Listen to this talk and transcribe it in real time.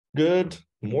Good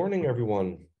morning,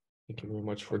 everyone. Thank you very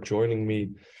much for joining me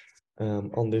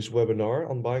on this webinar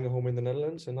on buying a home in the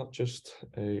Netherlands, and not just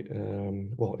a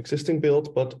existing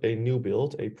build, but a new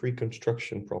build, a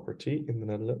pre-construction property in the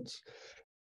Netherlands.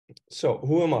 So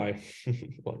who am I?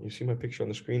 Well, you see my picture on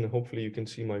the screen, and hopefully you can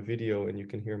see my video and you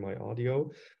can hear my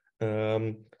audio.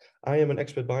 I am an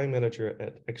expat buying manager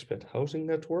at Expat Housing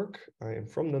Network. I am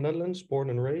from the Netherlands, born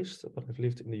and raised, but I've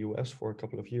lived in the US for a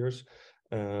couple of years.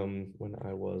 When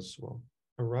I was,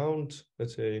 around,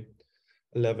 let's say,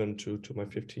 11 to my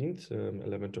 15th,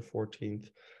 11 to 14th,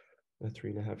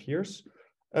 3.5 years.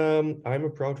 I'm a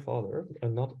proud father,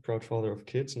 and not a proud father of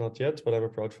kids, not yet, but I'm a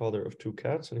proud father of 2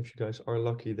 cats. And if you guys are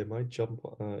lucky, they might jump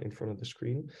in front of the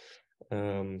screen.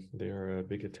 They are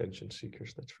big attention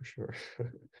seekers, that's for sure.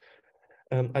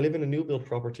 I live in a new build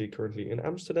property currently in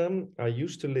Amsterdam. I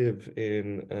used to live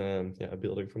in a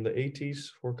building from the 80s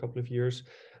for a couple of years,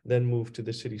 then moved to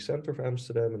the city center of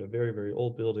Amsterdam in a very, very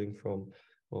old building from,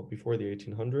 before the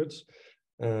 1800s.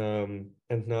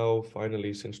 And now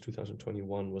finally, since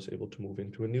 2021, was able to move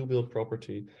into a new build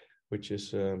property, which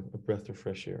is a breath of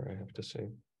fresh air, I have to say.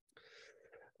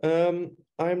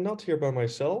 I'm not here by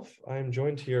myself. I'm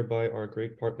joined here by our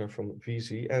great partner from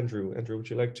Viisi, Andrew. Andrew, would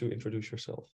you like to introduce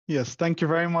yourself? Yes, thank you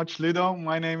very much, Ludo.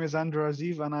 My name is Andrew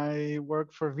Aziz, and I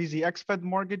work for Viisi Expat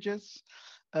Mortgages.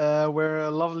 We're a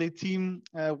lovely team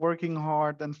working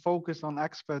hard and focused on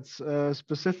expats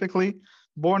specifically.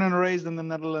 Born and raised in the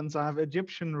Netherlands, I have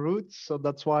Egyptian roots, so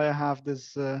that's why I have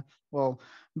this,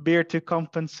 beard to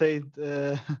compensate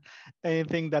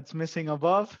anything that's missing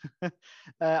above.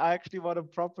 I actually bought a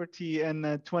property in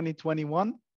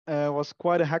 2021. It was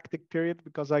quite a hectic period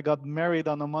because I got married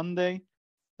on a Monday.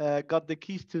 Got the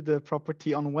keys to the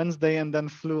property on Wednesday and then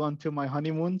flew onto my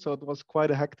honeymoon. So it was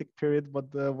quite a hectic period, but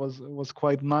was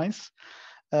quite nice.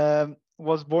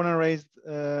 Was born and raised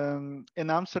in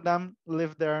Amsterdam,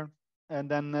 lived there. And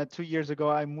then 2 years ago,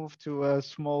 I moved to a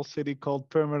small city called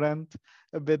Purmerend,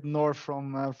 a bit north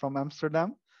from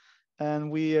Amsterdam.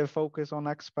 And we focus on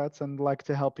expats and like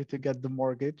to help you to get the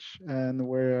mortgage. And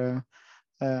we're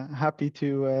happy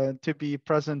to be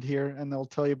present here, and I'll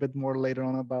tell you a bit more later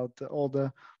on about all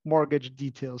the mortgage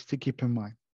details to keep in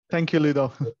mind. Thank you, Ludo.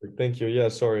 Perfect. Thank you. Yeah,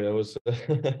 sorry, I was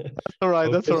All right, I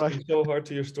was that's all right. listening so hard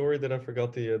to your story that I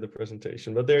forgot the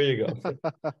presentation. But there you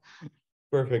go.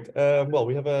 Perfect. Well,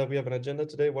 we have an agenda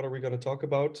today. What are we going to talk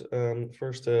about?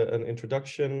 First, an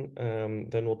introduction.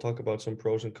 Then we'll talk about some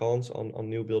pros and cons on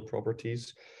new build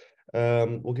properties.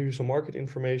 We'll give you some market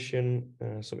information,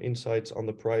 some insights on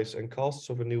the price and costs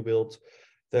of a new build.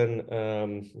 Then,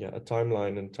 a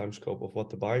timeline and time scope of what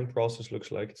the buying process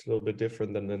looks like. It's a little bit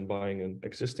different than buying an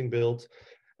existing build.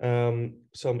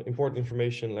 Some important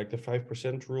information like the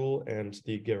 5% rule and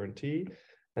the guarantee,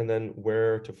 and then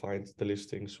where to find the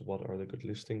listings, what are the good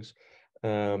listings.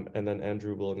 And then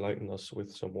Andrew will enlighten us with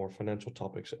some more financial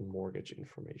topics and mortgage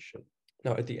information.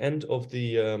 Now, at the end of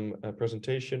the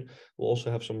presentation, we'll also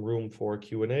have some room for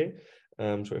Q&A.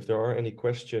 So if there are any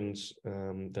questions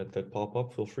that pop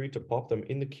up, feel free to pop them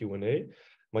in the Q&A.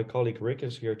 My colleague Rick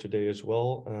is here today as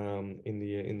well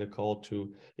in the call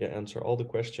to answer all the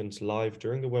questions live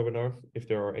during the webinar. If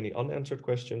there are any unanswered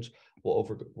questions,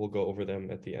 we'll go over them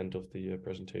at the end of the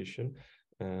presentation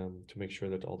to make sure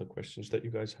that all the questions that you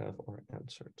guys have are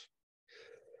answered.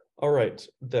 All right,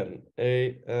 then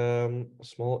a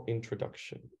small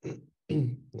introduction.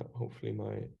 Now, hopefully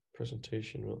my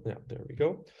presentation will, there we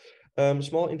go.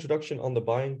 Small introduction on the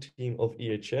buying team of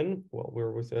EHN. Well,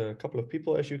 we're with a couple of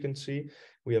people, as you can see.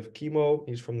 We have Kimo,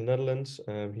 he's from the Netherlands.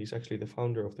 He's actually the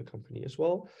founder of the company as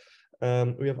well.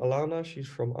 We have Alana, she's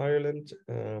from Ireland.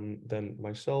 Then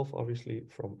myself, obviously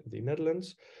from the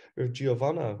Netherlands. We have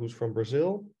Giovanna, who's from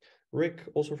Brazil. Rick,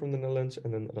 also from the Netherlands,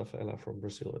 and then Rafaela from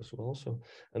Brazil as well. So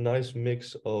a nice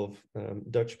mix of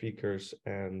Dutch speakers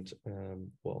and,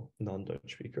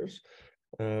 non-Dutch speakers.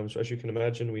 So as you can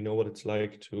imagine, we know what it's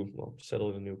like to settle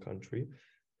in a new country.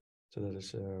 So that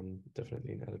is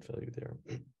definitely an added value there.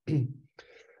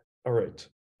 All right,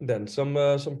 then some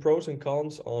pros and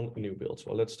cons on new builds.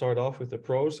 Well, let's start off with the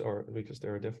pros, or because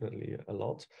there are definitely a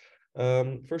lot.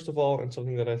 First of all, and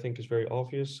something that I think is very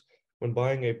obvious, when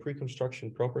buying a pre-construction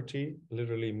property,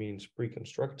 literally means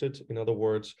pre-constructed. In other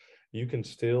words, you can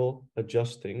still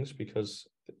adjust things because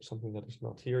something that is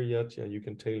not here yet, you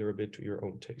can tailor a bit to your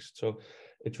own taste. So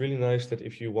it's really nice that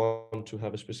if you want to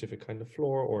have a specific kind of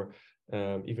floor or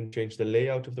even change the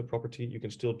layout of the property, you can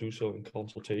still do so in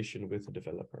consultation with the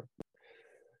developer.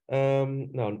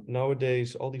 Now,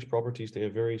 nowadays, all these properties, they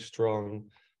have very strong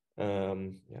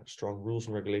strong rules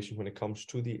and regulations when it comes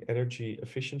to the energy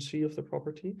efficiency of the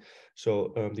property.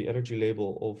 So the energy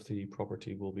label of the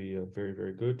property will be very,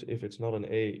 very good. If it's not an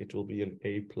A, it will be an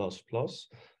A++.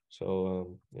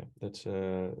 So that's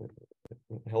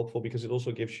helpful because it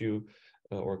also gives you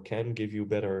or can give you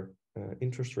better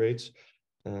interest rates,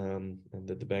 and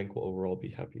that the bank will overall be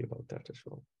happy about that as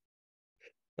well.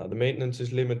 Now, the maintenance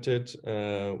is limited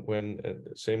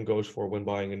same goes for when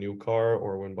buying a new car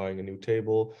or when buying a new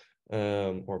table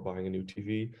or buying a new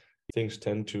TV. Things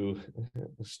tend to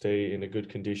stay in a good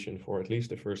condition for at least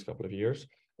the first couple of years.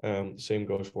 Same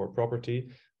goes for property,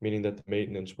 meaning that the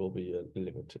maintenance will be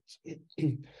limited.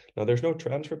 Now, there's no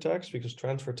transfer tax because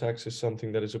transfer tax is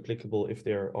something that is applicable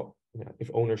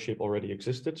if ownership already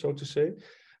existed, so to say,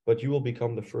 but you will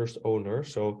become the first owner.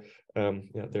 So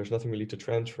there's nothing really to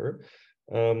transfer.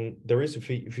 There is a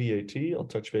VAT. I'll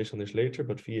touch base on this later,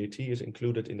 but VAT is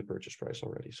included in the purchase price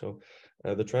already. So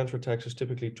the transfer tax is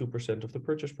typically 2% of the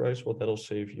purchase price. Well, that'll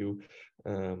save you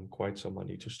quite some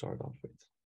money to start off with.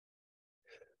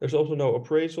 There's also no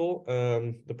appraisal.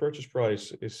 The purchase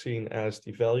price is seen as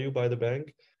the value by the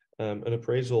bank. An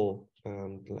appraisal,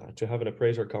 to have an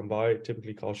appraiser come by,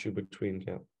 typically costs you between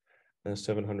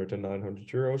 700 and 900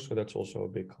 euros. So that's also a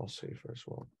big cost saver as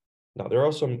well. Now, there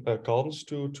are some cons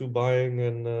to buying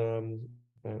and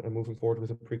moving forward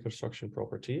with a pre-construction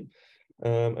property.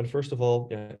 And first of all,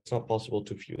 it's not possible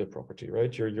to view the property,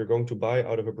 right? You're going to buy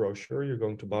out of a brochure, you're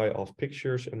going to buy off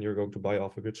pictures, and you're going to buy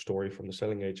off a good story from the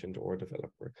selling agent or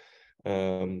developer.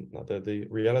 Now, the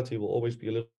reality will always be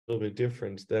a little bit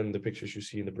different than the pictures you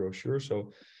see in the brochure.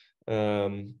 So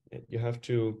you have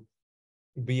to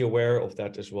be aware of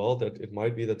that as well, that it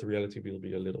might be that the reality will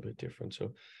be a little bit different.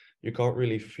 So you can't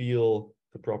really feel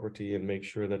the property and make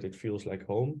sure that it feels like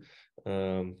home.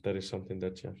 That is something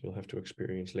that you'll have to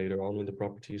experience later on when the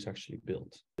property is actually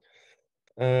built.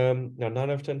 Now, 9 out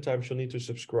of 10 times you'll need to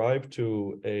subscribe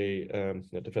to a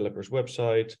developer's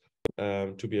website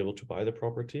to be able to buy the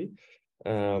property.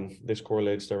 This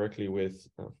correlates directly with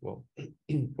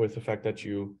with the fact that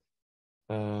you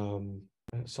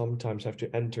sometimes have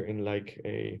to enter in like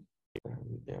a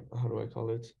how do I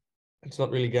call it? It's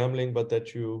not really gambling, but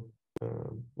that you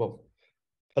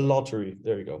a lottery.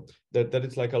 There you go. That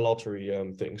it's like a lottery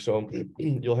thing. So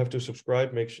you'll have to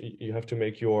subscribe. Make sure you have to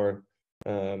make your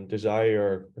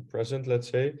desire present, let's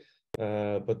say.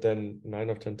 But then 9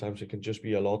 out of 10 times it can just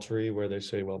be a lottery where they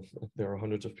say, well, there are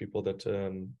hundreds of people that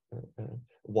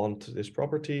want this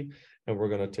property, and we're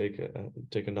going to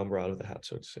take a number out of the hat,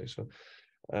 so to say. So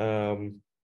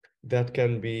that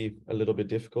can be a little bit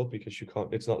difficult because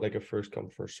it's not like a first come,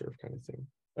 first serve kind of thing.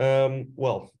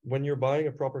 Well, when you're buying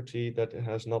a property that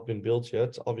has not been built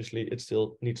yet, obviously it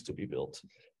still needs to be built.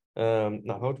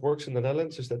 Now, how it works in the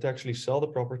Netherlands is that they actually sell the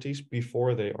properties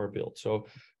before they are built. So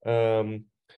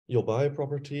you'll buy a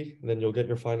property, then you'll get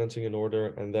your financing in order,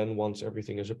 and then once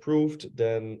everything is approved,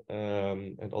 then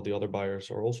and all the other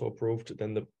buyers are also approved,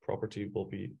 then the property will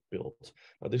be built.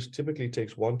 Now, this typically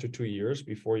takes 1 to 2 years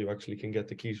before you actually can get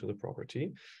the keys for the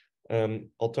property.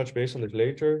 I'll touch base on this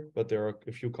later, but there are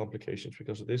a few complications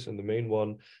because of this, and the main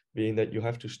one being that you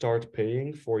have to start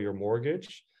paying for your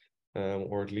mortgage,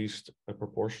 or at least a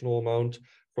proportional amount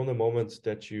from the moment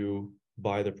that you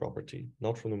buy the property,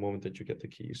 not from the moment that you get the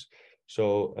keys. So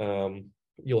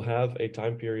you'll have a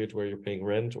time period where you're paying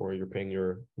rent or you're paying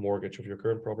your mortgage of your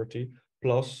current property,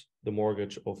 plus the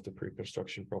mortgage of the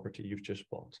pre-construction property you've just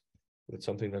bought. That's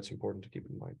something that's important to keep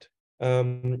in mind.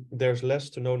 There's less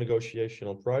to no negotiation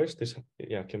on price. This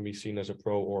can be seen as a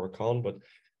pro or a con, but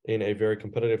in a very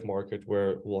competitive market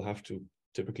where we'll have to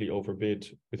typically overbid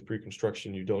with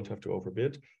pre-construction, you don't have to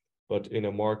overbid. But in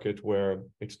a market where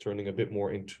it's turning a bit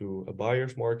more into a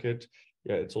buyer's market,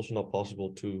 it's also not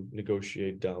possible to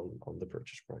negotiate down on the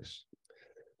purchase price.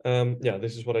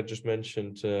 This is what I just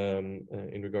mentioned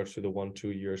in regards to the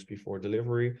 1-2 years before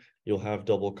delivery. You'll have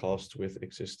double cost with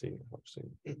existing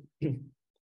housing.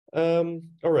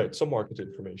 All right, some market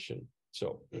information.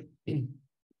 So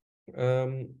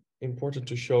important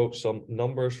to show some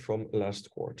numbers from last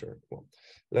quarter. Well,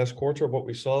 last quarter, what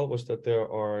we saw was that there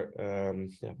are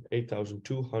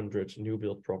 8,200 new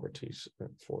build properties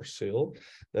for sale.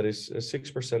 That is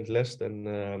 6% less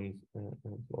than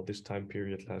this time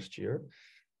period last year.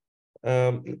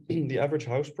 The average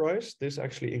house price, this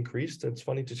actually increased. It's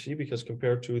funny to see because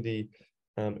compared to the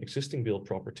existing build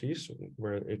properties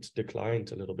where it's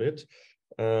declined a little bit,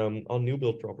 on new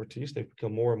build properties, they've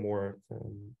become more and more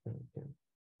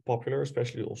popular,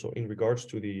 especially also in regards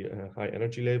to the high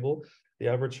energy label. The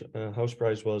average house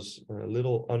price was a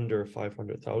little under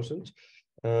 500,000,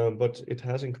 but it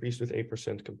has increased with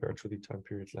 8% compared to the time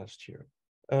period last year.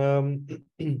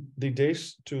 The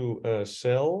days to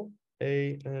sell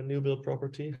a new build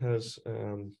property has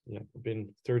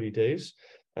been 30 days.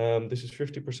 This is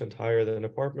 50% higher than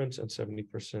apartments and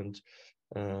 70%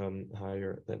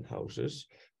 higher than houses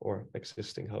or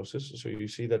existing houses. So you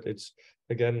see that it's,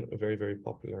 again, a very, very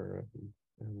popular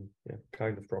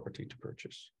kind of property to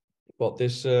purchase. Well,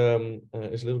 this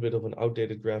is a little bit of an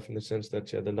outdated graph in the sense that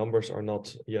the numbers are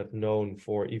not yet known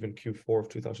for even Q4 of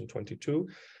 2022.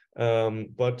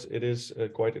 But it is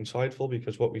quite insightful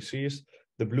because what we see is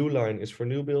the blue line is for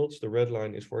new builds, the red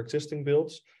line is for existing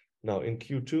builds. Now in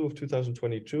Q2 of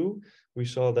 2022, we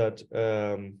saw that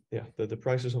the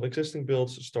prices of existing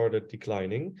builds started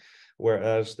declining,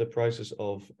 whereas the prices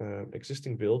of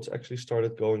existing builds actually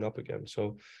started going up again.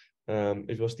 So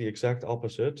it was the exact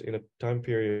opposite in a time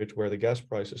period where the gas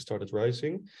prices started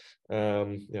rising.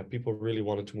 People really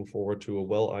wanted to move forward to a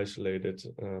well-isolated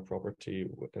property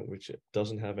which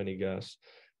doesn't have any gas,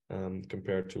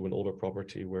 compared to an older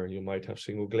property where you might have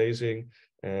single glazing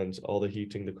and all the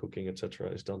heating, the cooking, etc.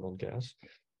 is done on gas.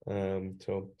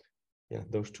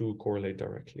 Those two correlate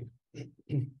directly.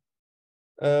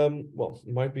 Well,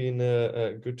 it might be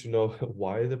good to know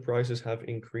why the prices have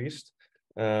increased.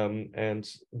 And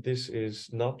this is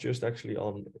not just actually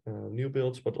on new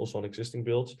builds, but also on existing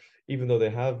builds, even though they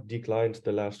have declined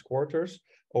the last quarters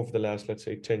over the last, let's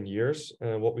say, 10 years.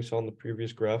 What we saw in the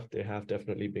previous graph, they have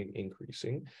definitely been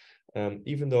increasing.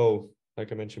 Even though,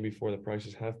 like I mentioned before, the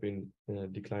prices have been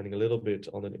declining a little bit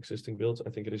on an existing builds, I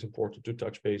think it is important to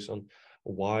touch base on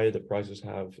why the prices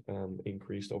have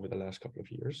increased over the last couple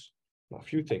of years. A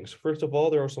few things. First of all,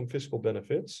 there are some fiscal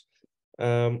benefits.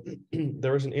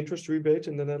 There is an interest rebate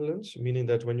in the Netherlands, meaning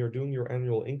that when you're doing your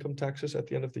annual income taxes at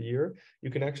the end of the year, you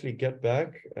can actually get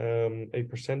back a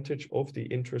percentage of the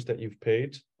interest that you've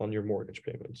paid on your mortgage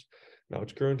payments. Now,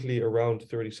 it's currently around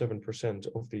 37%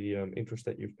 of the interest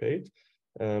that you've paid.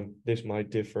 This might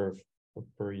differ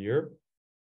per year.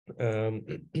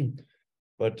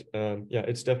 But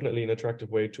it's definitely an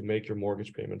attractive way to make your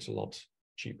mortgage payments a lot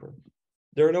cheaper.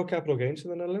 There are no capital gains in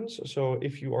the Netherlands. So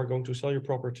if you are going to sell your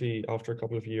property after a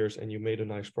couple of years and you made a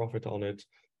nice profit on it,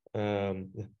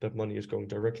 that money is going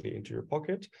directly into your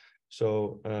pocket.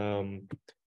 So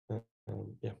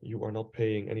you are not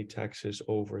paying any taxes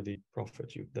over the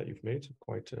profit that you've made.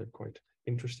 Quite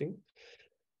interesting.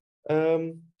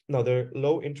 Now, the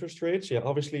low interest rates,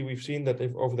 obviously we've seen that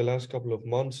over the last couple of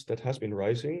months that has been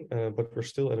rising, but we're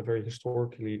still at a very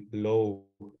historically low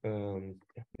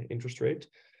interest rate.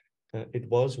 It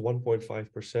was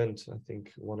 1.5%, I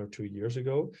think, 1 or 2 years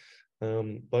ago.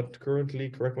 But currently,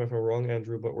 correct me if I'm wrong,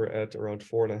 Andrew, but we're at around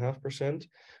 4.5%,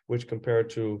 which compared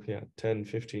to 10,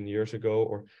 15 years ago,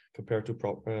 or compared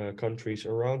to countries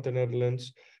around the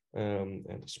Netherlands, and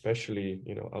especially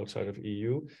outside of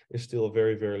EU, is still a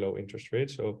very, very low interest rate.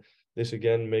 So this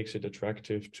again makes it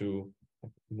attractive to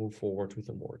move forward with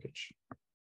a mortgage.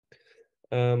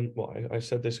 Well, I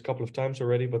said this a couple of times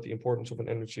already, but the importance of an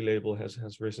energy label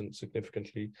has risen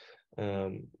significantly,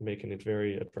 making it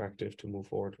very attractive to move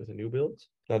forward with a new build.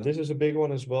 Now, this is a big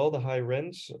one as well, the high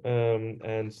rents,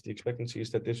 and the expectancy is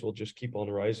that this will just keep on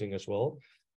rising as well.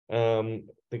 The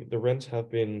rents have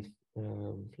been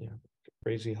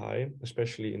crazy high,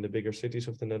 especially in the bigger cities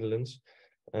of the Netherlands.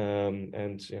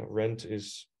 Rent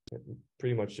is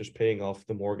pretty much just paying off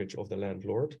the mortgage of the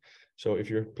landlord. So if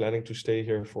you're planning to stay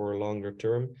here for a longer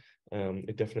term,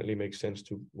 it definitely makes sense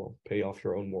to pay off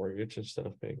your own mortgage instead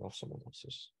of paying off someone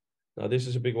else's. Now, this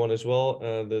is a big one as well.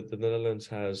 The Netherlands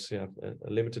has a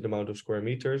limited amount of square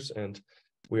meters, and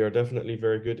we are definitely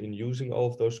very good in using all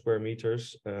of those square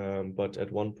meters. But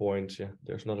at one point,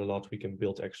 there's not a lot we can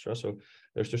build extra. So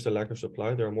there's just a lack of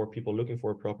supply. There are more people looking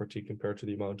for a property compared to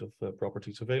the amount of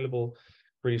properties available.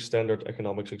 Pretty standard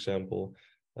economics example.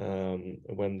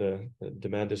 When the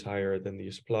demand is higher than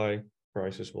the supply,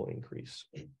 prices will increase.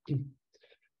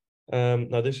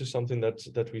 Now, this is something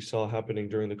that we saw happening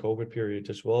during the COVID period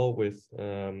as well, with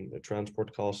the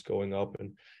transport costs going up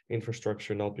and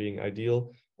infrastructure not being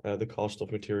ideal. The cost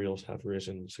of materials have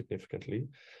risen significantly,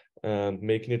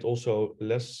 making it also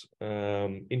less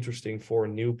interesting for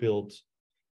new build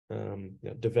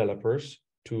developers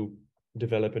to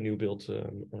develop a new build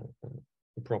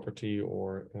property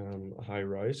or a high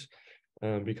rise,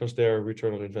 because their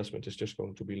return on investment is just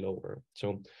going to be lower.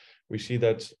 So we see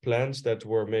that plans that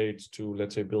were made to,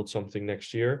 let's say, build something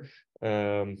next year,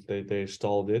 they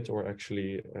stalled it or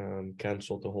actually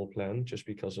canceled the whole plan just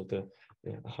because of the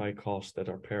high costs that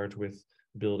are paired with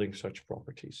building such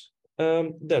properties.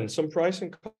 Then some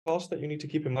pricing costs that you need to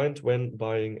keep in mind when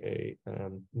buying a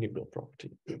new build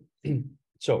property.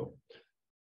 So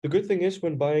The good thing is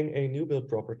when buying a new build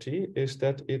property is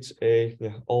that it's a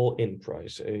all-in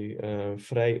price, a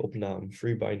vrij op naam,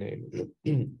 free by name.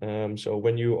 So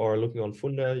when you are looking on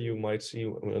Funda, you might see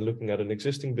looking at an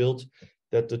existing build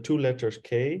that the two letters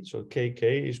K, so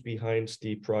KK is behind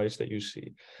the price that you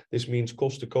see. This means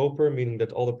kosten koper, meaning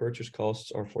that all the purchase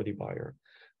costs are for the buyer.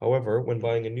 However, when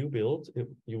buying a new build,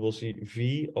 you will see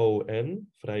VON,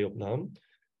 vrij op naam,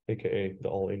 aka the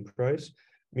all-in price,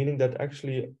 meaning that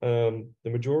actually the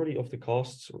majority of the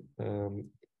costs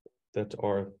that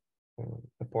are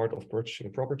a part of purchasing a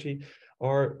property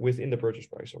are within the purchase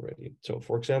price already. So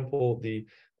for example, the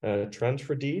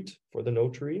transfer deed for the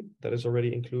notary, that is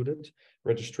already included,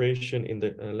 registration in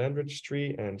the land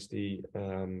registry, and the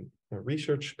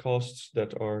research costs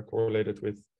that are correlated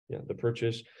with the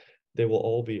purchase, they will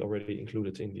all be already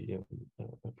included in the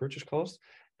purchase cost.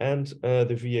 And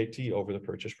the VAT over the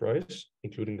purchase price,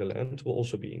 including the land, will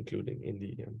also be included in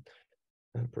the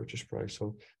purchase price.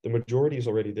 So the majority is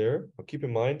already there. But keep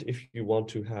in mind, if you want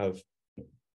to have,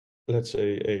 let's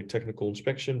say, a technical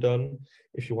inspection done,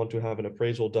 if you want to have an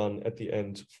appraisal done at the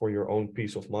end for your own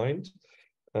peace of mind,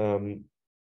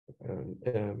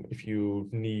 if you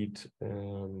need,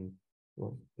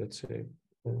 well, let's say,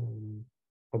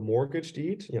 a mortgage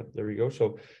deed, yeah, there we go.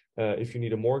 So if you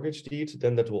need a mortgage deed,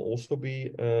 then that will also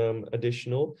be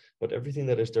additional, but everything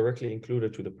that is directly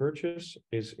included to the purchase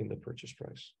is in the purchase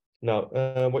price. Now,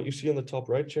 what you see on the top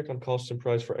right, check on cost and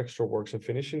price for extra works and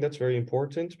finishing. That's very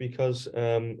important because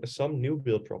some new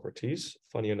build properties,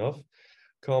 funny enough,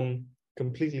 come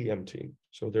completely empty.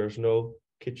 So there's no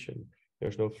kitchen,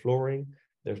 there's no flooring,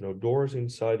 there's no doors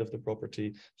inside of the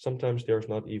property. Sometimes there's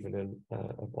not even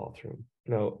a bathroom.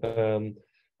 Now,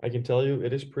 I can tell you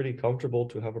it is pretty comfortable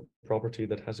to have a property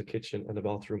that has a kitchen and a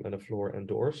bathroom and a floor and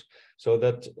doors. So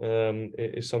that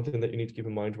is something that you need to keep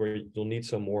in mind, where you'll need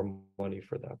some more money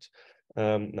for that.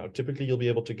 Now, typically you'll be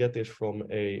able to get this from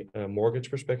a mortgage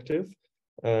perspective,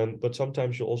 but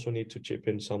sometimes you'll also need to chip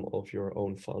in some of your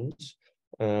own funds.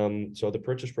 So the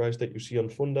purchase price that you see on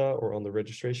Funda or on the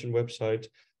registration website,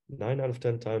 9 out of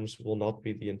 10 times will not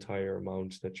be the entire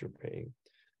amount that you're paying.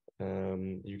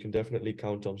 You can definitely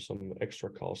count on some extra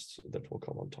costs that will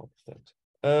come on top of that.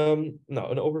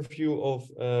 Now, an overview of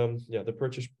the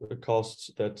purchase costs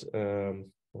that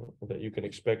you can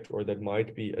expect or that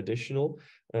might be additional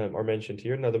are mentioned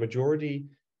here. Now, the majority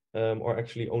are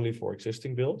actually only for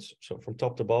existing builds. So from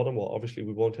top to bottom, well, obviously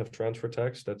we won't have transfer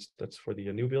tax. That's for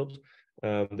the new build.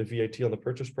 The VAT on the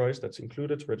purchase price, that's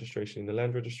included. Registration in the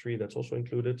land registry, that's also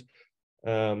included.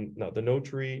 Now, the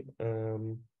notary,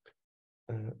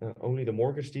 only the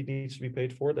mortgage deed needs to be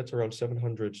paid for. That's around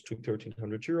 700 to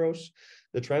 1,300 euros.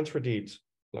 The transfer deed,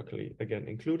 luckily, again,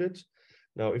 included.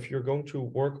 Now, if you're going to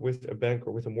work with a bank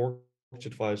or with a mortgage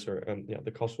advisor,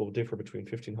 the cost will differ between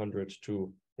 1,500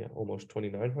 to almost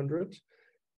 2,900.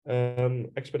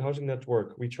 Expat Housing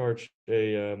Network, we charge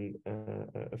a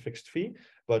fixed fee,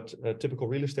 but a typical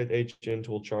real estate agent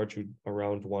will charge you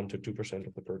around 1 to 2%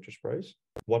 of the purchase price.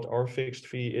 What our fixed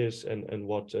fee is and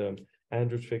what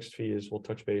Andrew's fixed fee is, we'll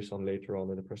touch base on later on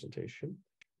in the presentation.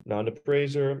 Now, an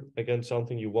appraiser, again,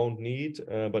 something you won't need,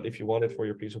 but if you want it for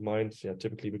your peace of mind,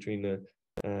 typically between the,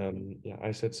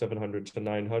 I said 700 to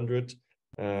 900.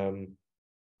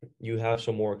 You have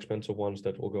some more expensive ones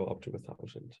that will go up to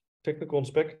 1,000. Technical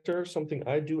inspector, something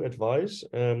I do advise.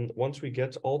 Once we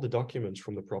get all the documents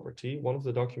from the property, one of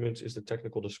the documents is the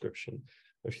technical description,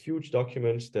 a huge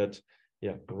document that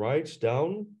writes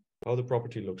down how the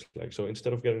property looks like. So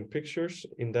instead of getting pictures,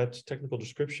 in that technical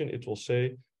description, it will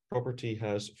say property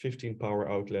has 15 power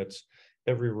outlets,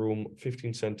 every room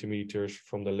 15 centimeters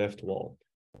from the left wall.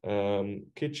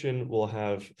 Kitchen will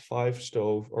have 5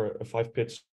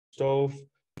 pit stove.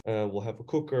 We'll have a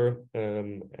cooker,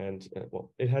 and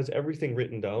it has everything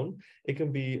written down. It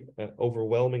can be an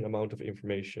overwhelming amount of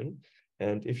information.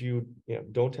 And if you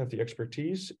don't have the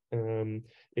expertise,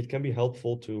 it can be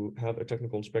helpful to have a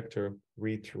technical inspector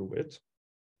read through it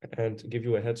and give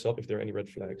you a heads up if there are any red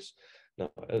flags. Now,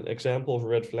 an example of a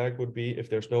red flag would be if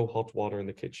there's no hot water in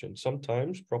the kitchen.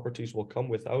 Sometimes properties will come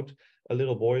without a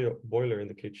little boiler in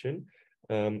the kitchen.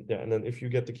 And then if you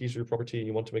get the keys to your property and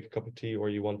you want to make a cup of tea, or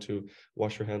you want to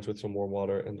wash your hands with some warm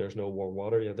water and there's no warm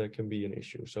water, that can be an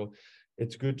issue. So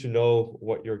it's good to know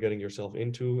what you're getting yourself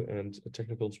into, and a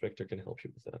technical inspector can help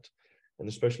you with that. And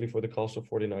especially for the cost of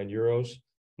 49 euros,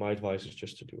 my advice is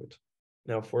just to do it.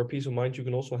 Now, for a peace of mind, you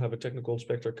can also have a technical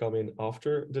inspector come in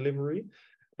after delivery,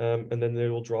 and then they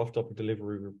will draft up a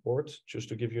delivery report just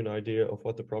to give you an idea of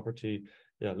what the property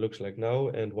looks like now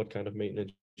and what kind of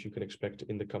maintenance you can expect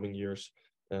in the coming years,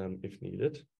 if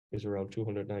needed. Is around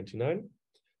 299.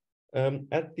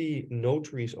 At the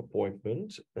notary's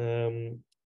appointment,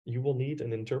 you will need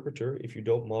an interpreter if you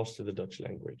don't master the Dutch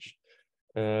language.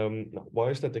 Now, why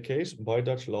is that the case? By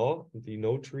Dutch law, the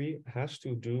notary has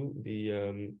to do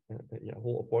the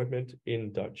whole appointment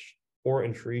in Dutch or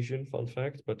in Frisian, fun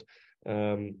fact, but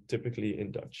typically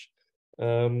in Dutch.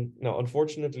 Now,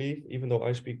 unfortunately, even though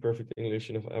I speak perfect English,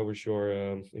 and if I was your,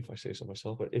 if I say so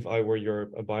myself, but if I were your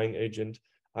buying agent,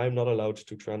 I'm not allowed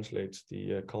to translate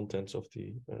the contents of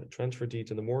the transfer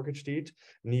deed and the mortgage deed.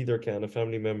 Neither can a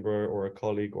family member or a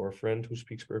colleague or a friend who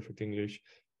speaks perfect English.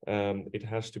 It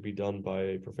has to be done by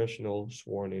a professional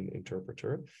sworn-in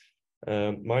interpreter.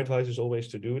 My advice is always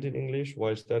to do it in English.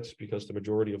 Why is that? Because the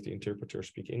majority of the interpreters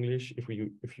speak English.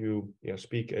 If you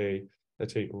speak a,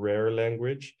 let's say, rare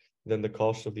language, then the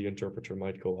cost of the interpreter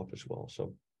might go up as well.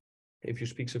 So if you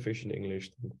speak sufficient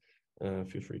English, then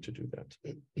feel free to do that.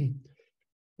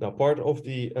 Now, part of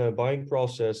the buying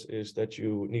process is that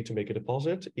you need to make a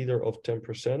deposit, either of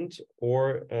 10%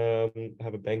 or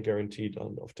have a bank guarantee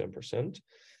done of 10%.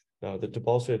 Now, the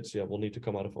deposits will need to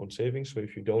come out of own savings. So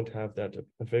if you don't have that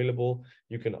available,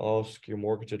 you can ask your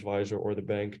mortgage advisor or the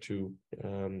bank to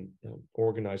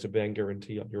organize a bank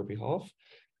guarantee on your behalf.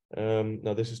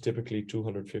 Now, this is typically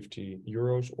 250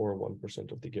 euros or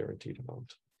 1% of the guaranteed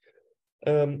amount.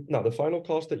 Now, the final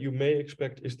cost that you may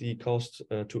expect is the cost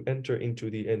to enter into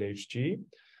the NHG.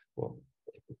 Well,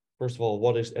 first of all,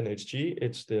 what is NHG?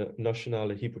 It's the Nationale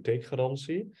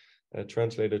Hypotheekgarantie,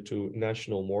 translated to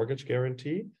National Mortgage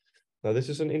Guarantee. Now, this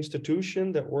is an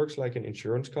institution that works like an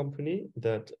insurance company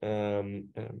that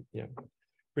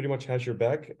pretty much has your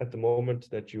back at the moment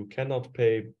that you cannot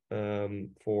pay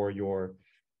for your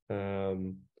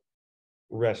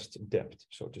rest debt,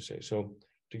 so to say. So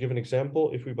to give an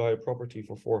example, if we buy a property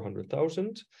for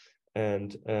 400,000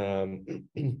 and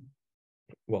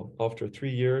well, after 3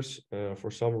 years,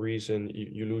 for some reason,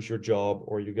 you lose your job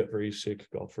or you get very sick,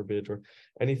 God forbid, or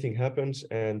anything happens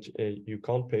and you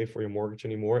can't pay for your mortgage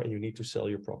anymore and you need to sell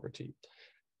your property.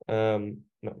 No,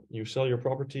 you sell your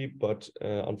property, but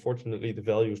unfortunately, the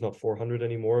value is not 400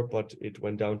 anymore, but it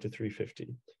went down to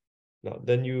 350. Now,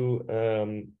 then you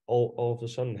all of a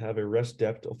sudden have a rest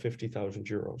debt of 50,000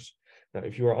 euros. Now,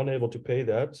 if you are unable to pay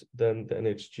that, then the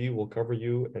NHG will cover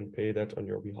you and pay that on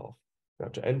your behalf. Now,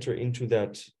 to enter into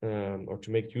that or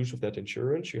to make use of that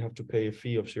insurance, you have to pay a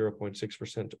fee of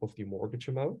 0.6% of the mortgage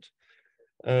amount.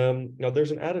 Now,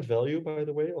 there's an added value, by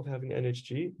the way, of having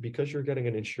NHG because you're getting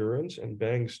an insurance, and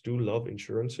banks do love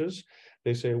insurances.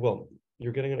 They say, well,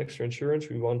 you're getting an extra insurance.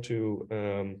 We want to,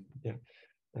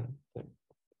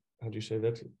 how do you say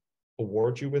that?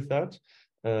 Award you with that.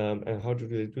 And how do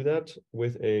they do that?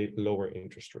 With a lower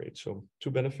interest rate. So two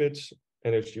benefits: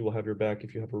 NHG will have your back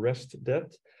if you have a rest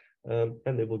debt,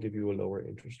 and they will give you a lower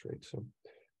interest rate. So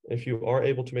if you are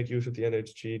able to make use of the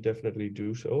NHG, definitely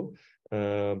do so.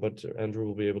 But Andrew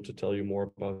will be able to tell you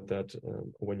more about that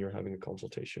when you're having a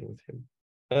consultation with him.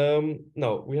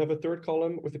 Now, we have a third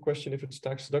column with the question if it's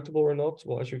tax deductible or not.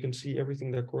 Well, as you can see,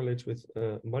 everything that correlates with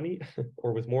money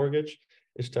or with mortgage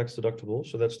is tax deductible.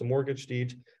 So that's the mortgage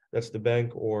deed, that's the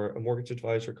bank or a mortgage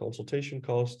advisor consultation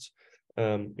costs.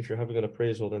 If you're having an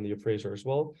appraisal, then the appraiser as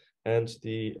well. And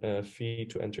the fee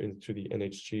to enter into the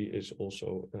NHG is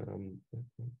also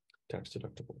tax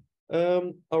deductible.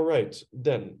 All right,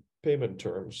 then payment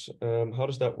terms. How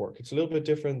does that work? It's a little bit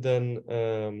different than,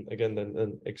 again, than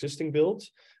an existing build,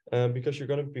 because you're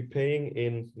going to be paying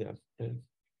in,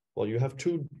 well, you have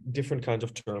two different kinds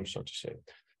of terms, so to say.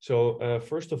 So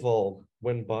first of all,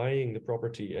 when buying the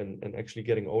property and actually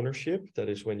getting ownership, that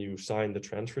is when you sign the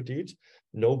transfer deed,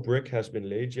 no brick has been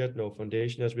laid yet, no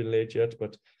foundation has been laid yet,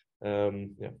 but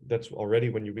that's already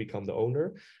when you become the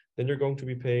owner. Then you're going to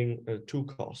be paying two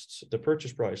costs: the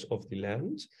purchase price of the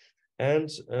land and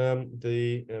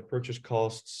the purchase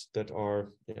costs that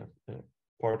are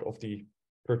part of the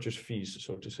purchase fees,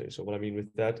 so to say. So what I mean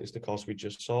with that is the cost we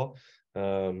just saw,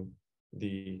 well,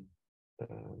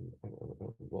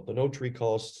 the notary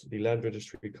costs, the land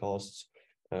registry costs,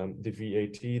 the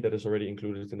VAT that is already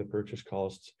included in the purchase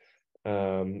costs,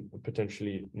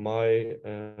 potentially my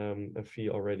fee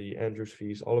already, Andrew's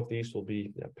fees. All of these will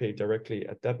be paid directly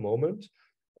at that moment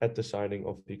at the signing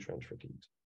of the transfer deed.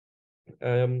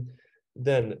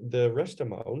 Then the rest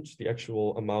amount, the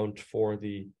actual amount for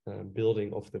the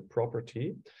building of the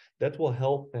property, that will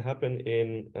happen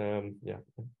in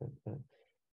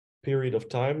period of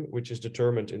time which is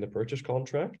determined in the purchase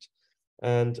contract,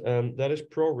 and that is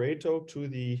pro rata to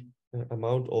the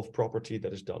amount of property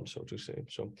that is done, so to say.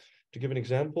 So to give an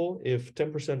example, if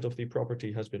 10% of the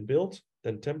property has been built,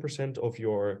 then 10% of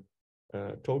your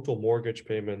total mortgage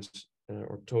payments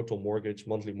or total mortgage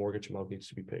monthly mortgage amount needs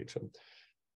to be paid. So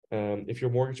If your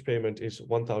mortgage payment is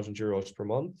 1,000 euros per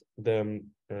month, then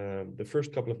the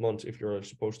first couple of months, if you're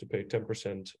supposed to pay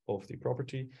 10% of the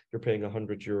property, you're paying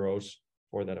 100 euros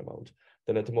for that amount.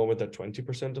 Then at the moment that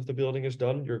 20% of the building is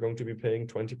done, you're going to be paying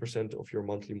 20% of your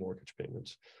monthly mortgage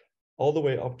payments, all the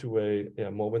way up to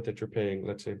a moment that you're paying,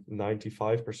 let's say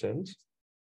 95%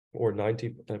 or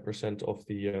 90% of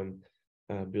the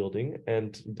building.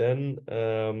 And then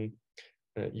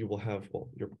you will have, well,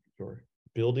 your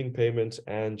building payments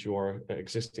and your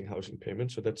existing housing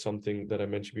payments. So that's something that I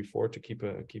mentioned before to keep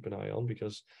an eye on,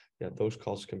 because those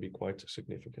costs can be quite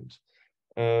significant.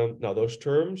 Now, those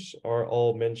terms are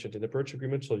all mentioned in the purchase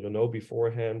agreement, so you'll know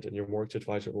beforehand, and your mortgage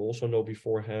advisor will also know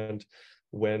beforehand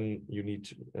when you need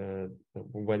to,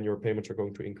 when your payments are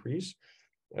going to increase.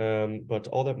 But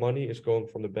all that money is going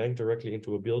from the bank directly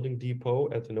into a building depot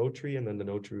at the notary, and then the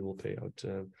notary will pay out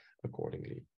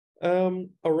accordingly.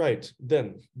 All right,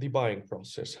 then the buying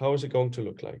process. How is it going to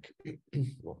look like?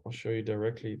 Well, I'll show you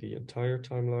directly the entire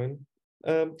timeline.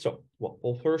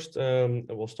 We'll first,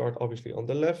 we'll start obviously on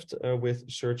the left with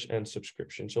search and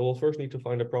subscription. So we'll first need to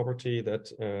find a property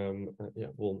that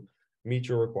will meet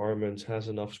your requirements, has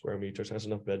enough square meters, has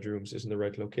enough bedrooms, is in the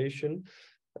right location.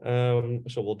 So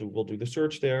we'll do the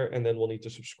search there, and then we'll need to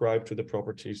subscribe to the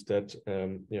properties that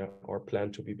are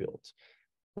planned to be built.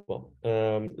 Well,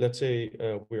 let's say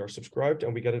we are subscribed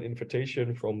and we get an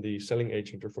invitation from the selling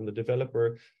agent or from the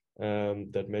developer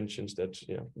that mentions that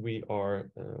we are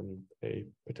a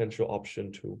potential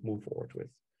option to move forward with.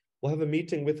 We'll have a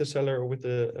meeting with the seller or with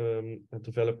the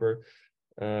developer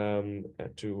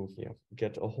to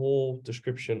get a whole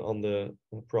description on the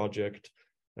project.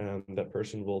 That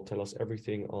person will tell us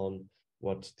everything on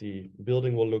what the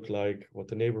building will look like, what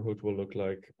the neighborhood will look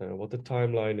like, what the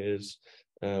timeline is,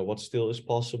 what still is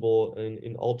possible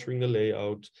in altering the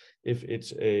layout, if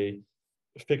it's a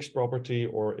fixed property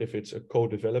or if it's a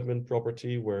co-development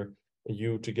property where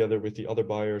you together with the other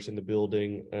buyers in the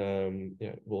building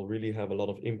will really have a lot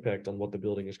of impact on what the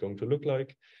building is going to look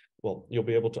like. Well, you'll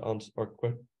be able to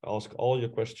ask all your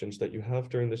questions that you have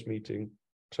during this meeting.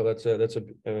 So that's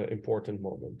an important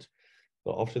moment.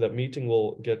 So after that meeting,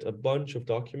 we'll get a bunch of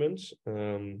documents,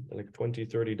 like 20,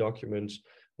 30 documents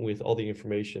with all the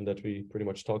information that we pretty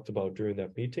much talked about during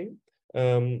that meeting.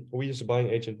 We as a buying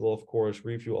agent will, of course,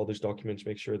 review all these documents,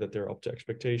 make sure that they're up to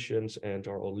expectations and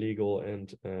are all legal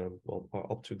and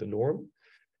are up to the norm.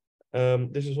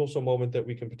 This is also a moment that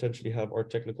we can potentially have our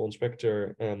technical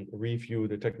inspector review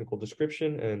the technical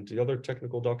description and the other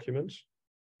technical documents.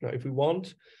 Now, if we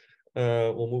want,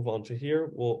 we'll move on to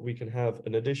here. We can have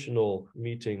an additional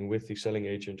meeting with the selling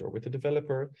agent or with the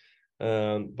developer.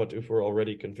 But if we're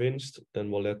already convinced, then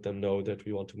we'll let them know that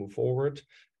we want to move forward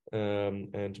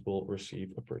and we'll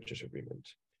receive a purchase agreement.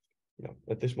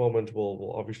 At this moment,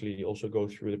 we'll obviously also go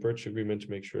through the purchase agreement to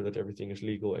make sure that everything is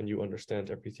legal and you understand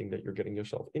everything that you're getting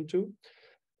yourself into.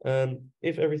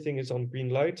 If everything is on green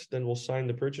light, then we'll sign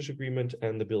the purchase agreement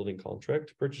and the building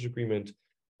contract. Purchase agreement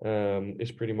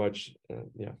is pretty much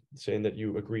saying that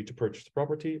you agree to purchase the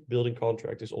property. Building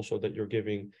contract is also that you're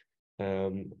giving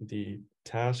the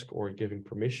task or giving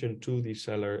permission to the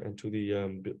seller and to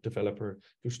the developer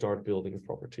to start building a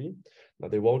property. Now,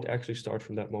 they won't actually start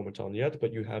from that moment on yet,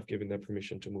 but you have given them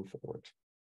permission to move forward.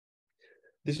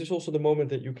 This is also the moment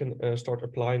that you can start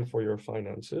applying for your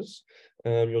finances.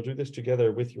 You'll do this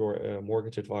together with your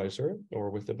mortgage advisor or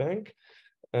with the bank.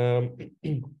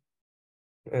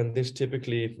 And this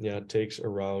typically takes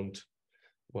around,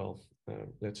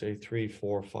 let's say 3,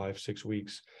 4, 5, 6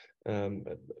 weeks,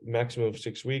 maximum of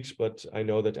 6 weeks, but I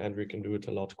know that Andrew can do it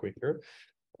a lot quicker.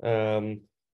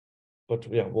 But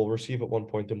we'll receive at one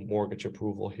point the mortgage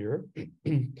approval here.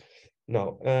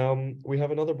 Now, we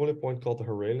have another bullet point called the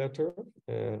hooray letter.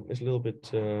 It's a little bit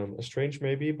strange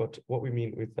maybe, but what we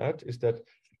mean with that is that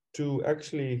to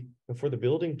actually, for the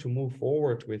building to move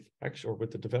forward with or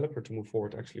with the developer to move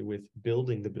forward actually with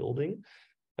building the building,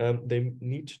 they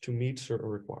need to meet certain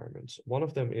requirements. One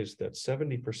of them is that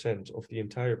 70% of the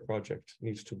entire project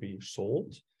needs to be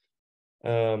sold.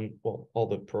 All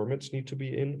the permits need to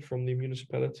be in from the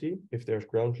municipality. If there's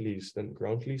ground lease, then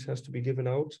ground lease has to be given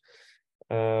out.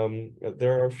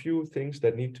 There are a few things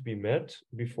that need to be met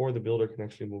before the builder can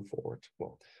actually move forward.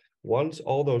 Well, once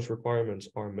all those requirements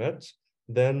are met,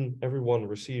 then everyone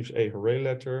receives a hooray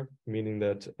letter, meaning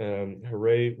that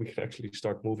hooray, we can actually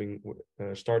start moving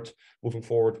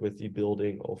forward with the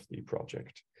building of the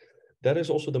project. That is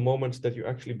also the moment that you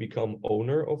actually become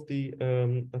owner of the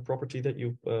property that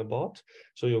you bought.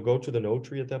 So you'll go to the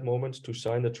notary at that moment to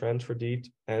sign the transfer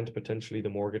deed and potentially the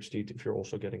mortgage deed if you're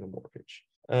also getting a mortgage.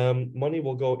 money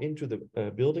will go into the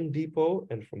building depot,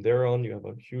 and from there on, you have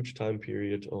a huge time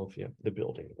period of the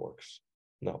building works.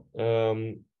 Now,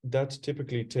 that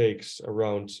typically takes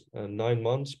around 9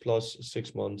 months plus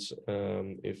 6 months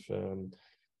if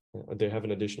they have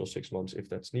an additional 6 months if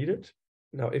that's needed.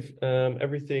 Now, if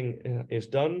everything is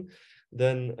done,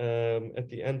 then at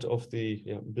the end of the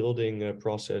building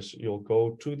process, you'll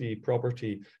go to the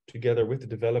property together with the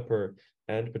developer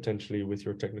and potentially with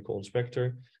your technical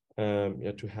inspector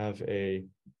to have a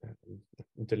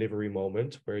delivery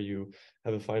moment where you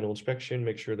have a final inspection,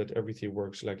 make sure that everything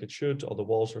works like it should, all the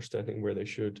walls are standing where they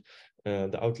should,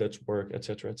 the outlets work,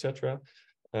 etc., etc.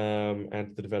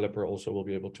 And the developer also will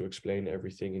be able to explain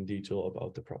everything in detail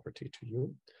about the property to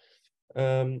you.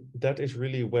 That is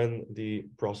really when the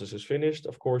process is finished.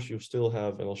 Of course, you still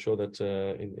have, and I'll show that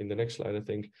in the next slide, I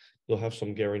think, you'll have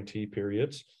some guarantee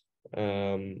periods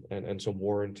and some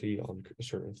warranty on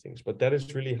certain things. But that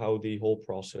is really how the whole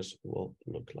process will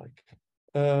look like.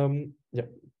 Yeah,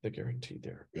 the guarantee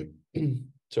there.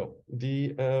 So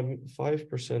the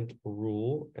 5%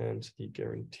 rule and the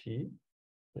guarantee.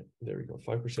 Yeah, there we go,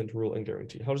 5% rule and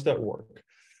guarantee. How does that work?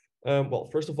 Well,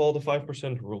 first of all, the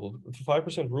 5% rule. The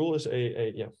 5% rule is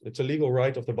it's a legal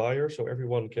right of the buyer, so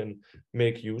everyone can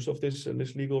make use of this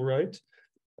legal right.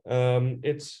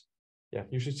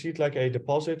 You should see it like a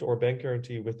deposit or bank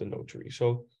guarantee with the notary.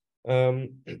 So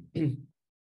when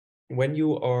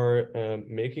you are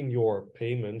making your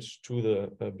payments to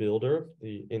the builder,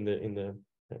 in the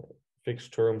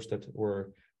fixed terms that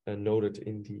were noted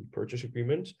in the purchase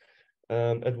agreement,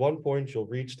 at one point you'll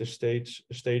reach the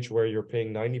stage where you're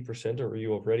paying 90%, or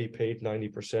you already paid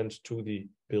 90% to the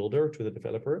builder, to the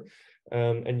developer,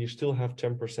 and you still have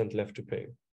 10% left to pay.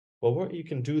 Well, what you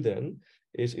can do then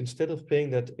is, instead of paying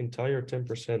that entire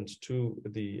 10% to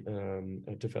the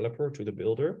developer, to the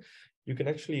builder, you can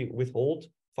actually withhold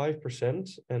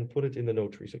 5% and put it in the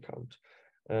notary's account.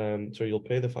 So you'll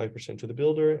pay the 5% to the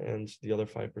builder and the other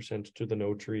 5% to the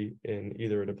notary in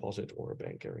either a deposit or a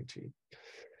bank guarantee.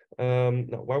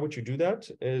 Now, why would you do that?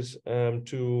 Is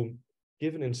to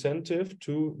give an incentive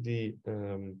to the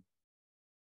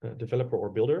developer or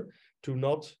builder to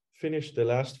not finish the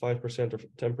last 5% or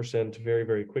 10% very,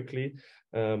 very quickly,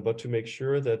 but to make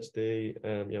sure that they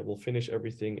will finish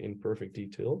everything in perfect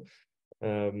detail.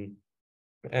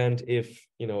 And if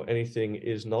anything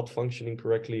is not functioning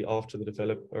correctly after the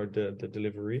the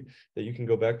delivery, that you can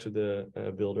go back to the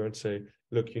builder and say,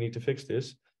 look, you need to fix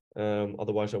this.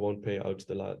 Otherwise, I won't pay out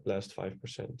the last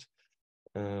 5%.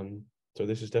 So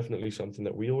this is definitely something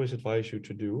that we always advise you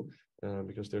to do,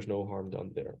 because there's no harm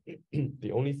done there.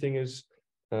 The only thing is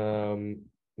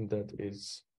that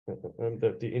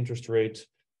the interest rate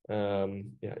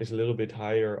is a little bit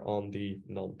higher on the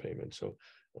non-payment. So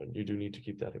you do need to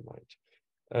keep that in mind.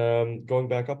 Going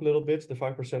back up a little bit, the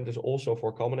 5% is also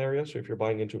for common areas. So if you're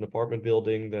buying into an apartment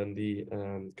building, then the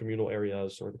communal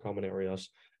areas or the common areas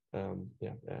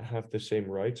have the same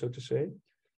right, so to say.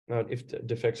 Now, if the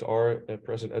defects are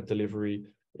present at delivery,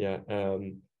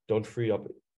 don't free up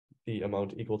the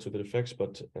amount equal to the defects,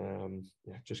 but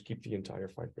just keep the entire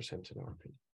 5% in our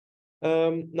opinion.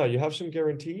 Now, you have some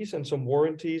guarantees and some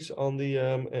warranties on the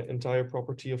entire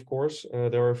property, of course.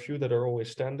 There are a few that are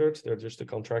always standard. They're just the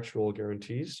contractual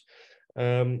guarantees.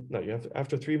 Now, you have,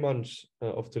 after 3 months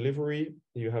of delivery,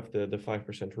 you have the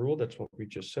 5% rule. That's what we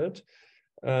just said.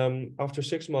 After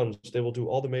 6 months, they will do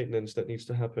all the maintenance that needs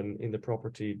to happen in the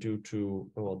property due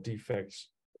to defects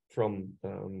from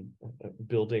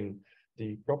building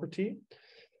the property.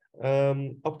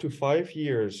 Up to 5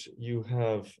 years, you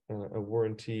have a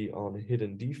warranty on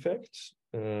hidden defects.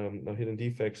 Now, hidden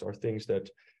defects are things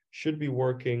that should be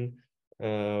working,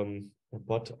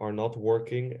 but are not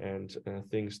working, and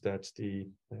things that the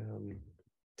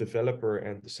developer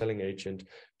and the selling agent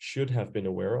should have been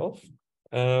aware of.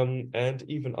 And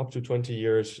even up to 20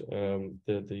 years,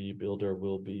 the builder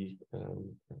will be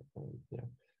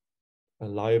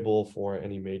liable for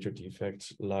any major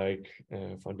defects, like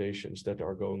foundations that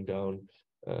are going down,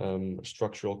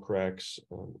 structural cracks,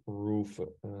 roof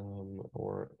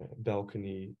or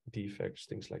balcony defects,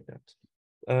 things like that.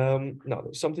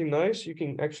 Now, something nice, you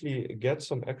can actually get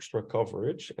some extra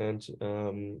coverage, and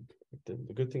the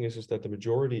good thing is that the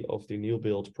majority of the new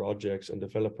build projects and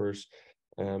developers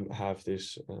have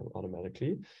this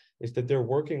automatically, is that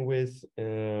they're working with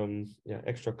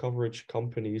extra coverage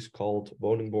companies called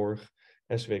Woningborg,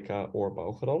 SWK, or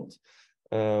Bouwgarant.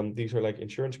 These are like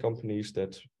insurance companies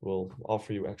that will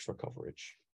offer you extra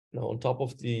coverage. Now, on top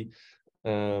of the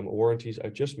warranties I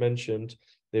just mentioned,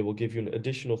 they will give you an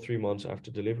additional 3 months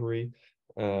after delivery.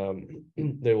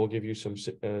 They will give you some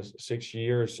 6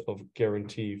 years of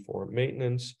guarantee for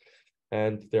maintenance.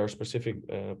 And there are specific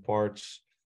parts,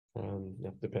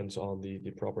 that depends on the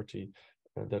property,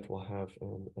 that will have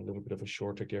a little bit of a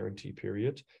shorter guarantee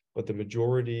period, but the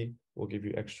majority will give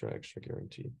you extra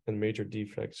guarantee. And major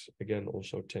defects, again,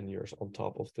 also 10 years on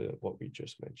top of what we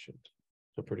just mentioned.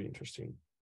 So pretty interesting.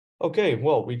 Okay,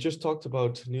 well, we just talked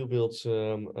about new builds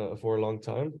for a long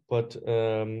time, but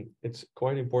it's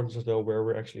quite important to know where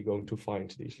we're actually going to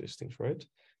find these listings, right?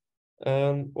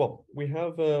 Well, we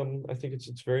have, I think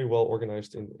it's very well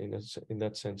organized in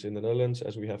that sense in the Netherlands,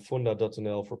 as we have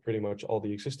funda.nl for pretty much all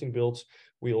the existing builds.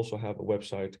 We also have a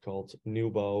website called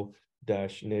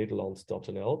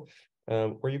nieuwbouw-nederland.nl,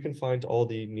 where you can find all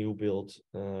the new build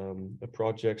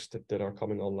projects that are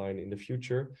coming online in the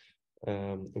future.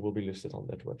 It will be listed on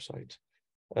that website.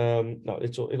 Now,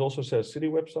 it also says city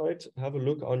website. Have a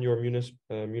look on your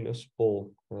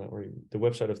municipal or the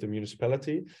website of the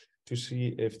municipality to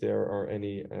see if there are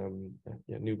any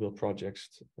new build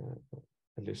projects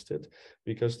listed,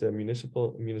 because the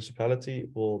municipality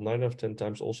will 9 out of 10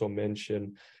 times also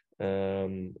mention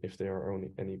if there are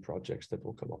any projects that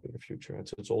will come up in the future. And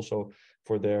so it's also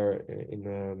for their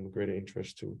greater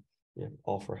interest to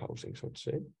offer housing, so to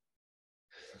say.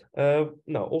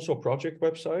 Now, also project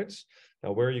websites.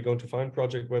 Now, where are you going to find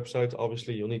project websites?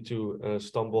 Obviously, you'll need to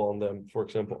stumble on them, for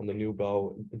example, on the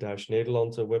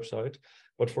Nieuwbouw-Nederland website.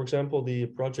 But for example, the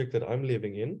project that I'm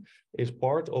living in is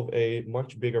part of a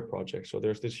much bigger project. So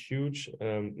there's this huge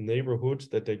neighborhood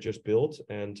that they just built,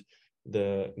 and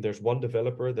there's one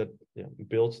developer that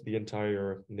built the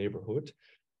entire neighborhood.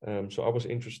 So I was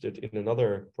interested in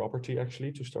another property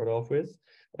actually to start off with,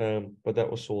 but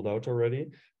that was sold out already.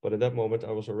 But at that moment,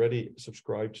 I was already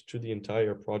subscribed to the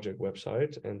entire project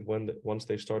website. And once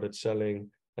they started selling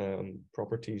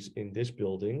properties in this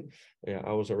building,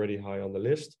 I was already high on the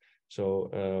list.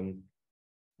 So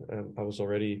I was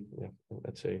already,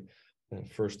 let's say,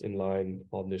 first in line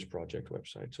on this project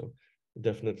website. So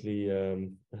definitely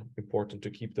important to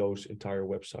keep those entire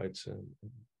websites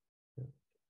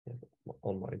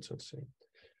online, so to say.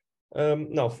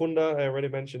 Now, Funda, I already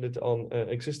mentioned it on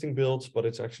existing builds, but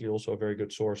it's actually also a very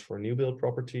good source for new build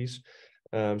properties.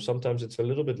 Sometimes it's a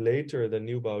little bit later than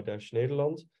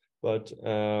Nieuwbouw-Nederland, but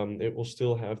it will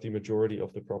still have the majority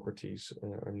of the properties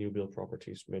or new build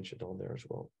properties mentioned on there as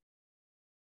well.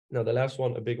 Now, the last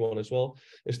one, a big one as well,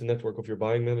 is the network of your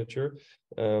buying manager.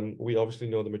 We obviously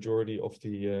know the majority of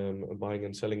the buying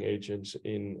and selling agents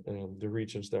in the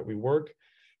regions that we work.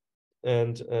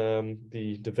 And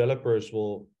the developers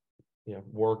will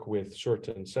work with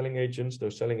certain selling agents.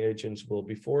 Those selling agents will,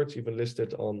 before it's even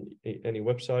listed on any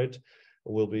website,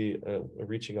 will be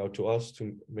reaching out to us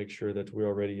to make sure that we're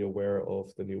already aware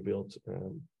of the new build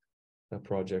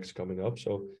projects coming up.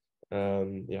 So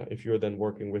if you're then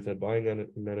working with that buying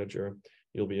manager,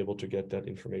 you'll be able to get that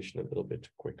information a little bit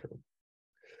quicker.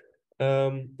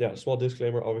 Small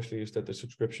disclaimer obviously is that the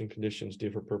subscription conditions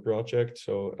differ per project.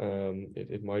 So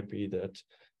it might be that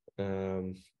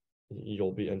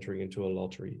you'll be entering into a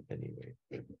lottery anyway.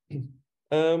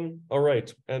 All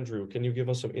right, Andrew, can you give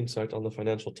us some insight on the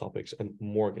financial topics and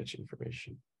mortgage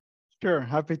information? Sure,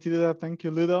 happy to do that. Thank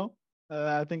you, Ludo.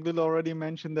 I think Ludo already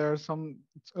mentioned there are some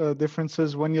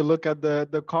differences when you look at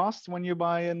the cost when you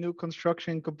buy a new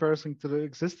construction in comparison to the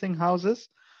existing houses.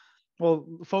 Well,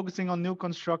 focusing on new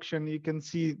construction, you can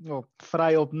see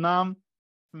vrij op naam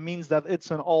means that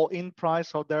it's an all-in price,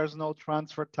 so there's no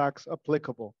transfer tax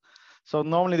applicable. So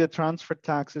normally the transfer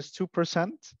tax is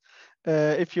 2%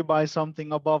 if you buy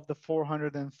something above the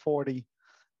 440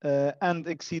 and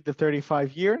exceed the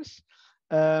 35 years.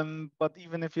 But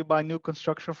even if you buy new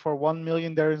construction for 1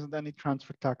 million, there isn't any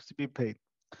transfer tax to be paid.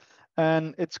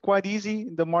 And it's quite easy.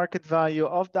 The market value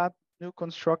of that new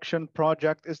construction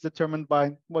project is determined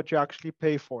by what you actually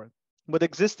pay for it. With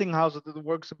existing houses, it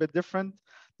works a bit different.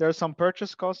 There are some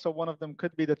purchase costs. So one of them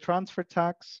could be the transfer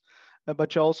tax,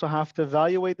 but you also have to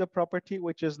evaluate the property,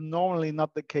 which is normally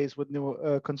not the case with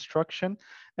new construction.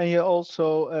 And you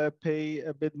also pay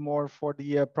a bit more for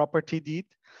the property deed,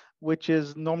 which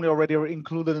is normally already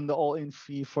included in the all-in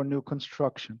fee for new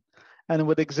construction. And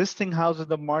with existing houses,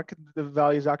 the market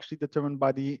value is actually determined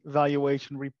by the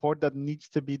valuation report that needs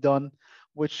to be done,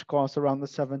 which costs around the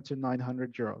 700 to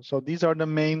 900 euros. So these are the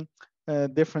main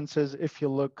differences if you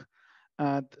look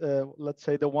at, let's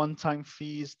say, the one-time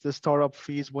fees, the startup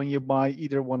fees when you buy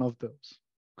either one of those.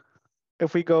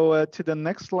 If we go to the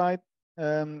next slide,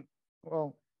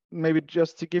 well, maybe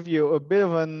just to give you a bit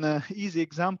of an easy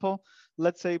example,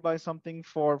 let's say buy something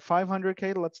for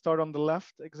 500K. Let's start on the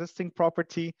left. Existing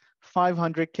property,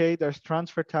 500K. There's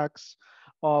transfer tax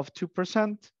of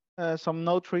 2%. some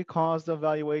notary costs, the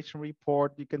valuation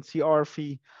report. You can see our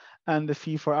fee and the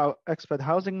fee for our Expat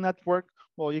Housing Network.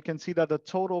 Well, you can see that the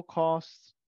total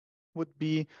cost would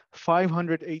be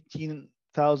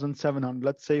 518,700.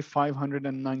 Let's say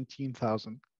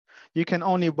 519,000. You can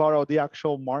only borrow the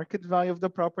actual market value of the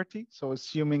property. So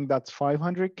assuming that's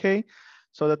 500K.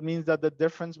 So that means that the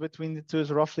difference between the two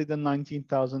is roughly the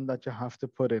 19,000 that you have to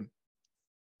put in.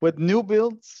 With new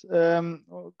builds,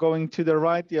 going to the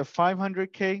right, you have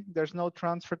 500K. There's no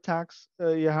transfer tax.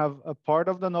 You have a part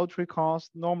of the notary cost,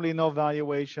 normally no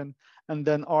valuation, and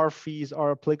then our fees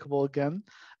are applicable again.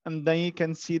 And then you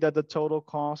can see that the total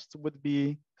cost would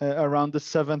be around the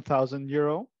 7,000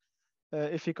 euro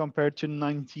if you compare to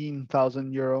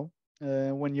 19,000 euro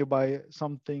when you buy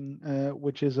something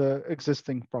which is an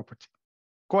existing property.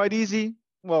 Quite easy.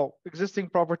 Well, existing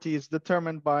property is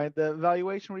determined by the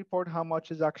valuation report, how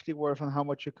much is actually worth and how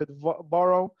much you could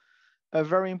borrow. A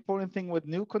very important thing with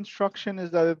new construction is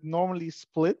that it normally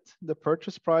split the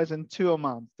purchase price in two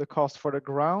amounts, the cost for the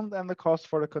ground and the cost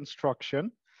for the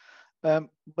construction.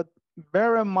 But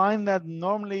bear in mind that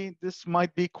normally this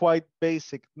might be quite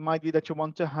basic. It might be that you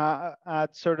want to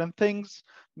add certain things,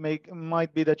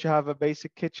 might be that you have a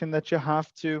basic kitchen that you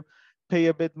have to pay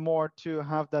a bit more to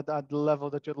have that at the level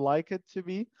that you'd like it to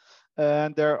be.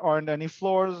 And there aren't any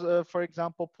floors, for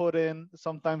example, put in.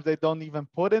 Sometimes they don't even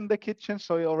put in the kitchen,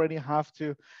 so you already have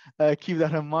to keep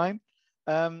that in mind.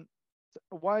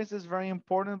 Why is this very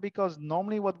important? Because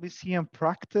normally what we see in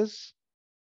practice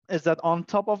is that on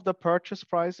top of the purchase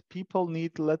price, people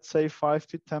need, let's say, 5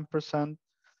 to 10%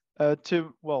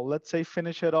 to, well, let's say,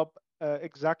 finish it up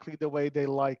exactly the way they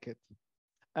like it.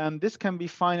 And this can be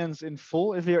financed in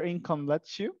full if your income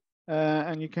lets you.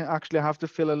 And you can actually have to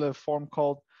fill in a form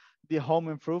called the home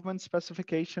improvement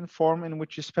specification form, in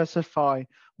which you specify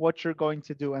what you're going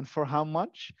to do and for how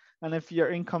much. And if your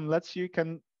income lets you, you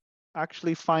can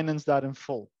actually finance that in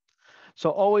full. So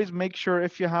always make sure,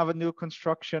 if you have a new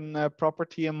construction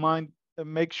property in mind,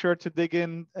 make sure to dig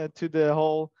in to the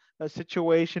whole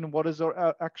situation. What is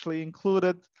actually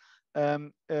included?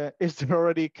 Is there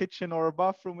already a kitchen or a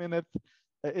bathroom in it?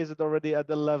 Is it already at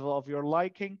the level of your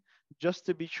liking? Just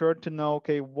to be sure to know,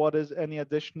 okay, what is any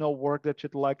additional work that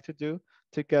you'd like to do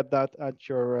to get that at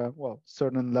your, well,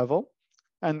 certain level.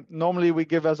 And normally we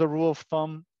give as a rule of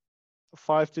thumb,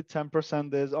 5 to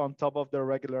 10% is on top of the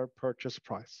regular purchase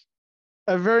price.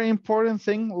 A very important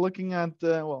thing, looking at,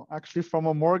 well, actually from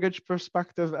a mortgage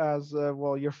perspective as,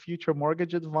 well, your future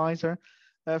mortgage advisor,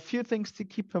 a few things to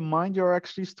keep in mind. You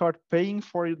actually start paying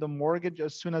for the mortgage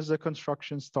as soon as the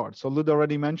construction starts. So Ludo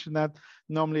already mentioned that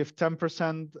normally if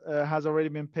 10% has already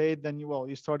been paid, then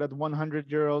you start at 100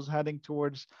 euros heading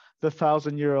towards the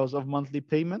 1,000 euros of monthly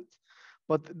payment.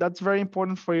 But that's very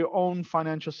important for your own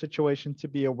financial situation to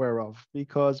be aware of,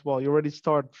 because, well, you already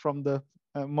start from the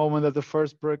moment that the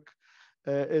first brick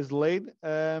is laid,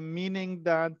 meaning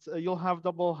that you'll have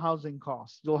double housing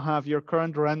costs. You'll have your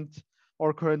current rent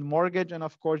or current mortgage, and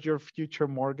of course your future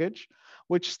mortgage,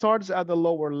 which starts at a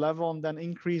lower level and then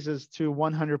increases to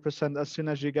 100% as soon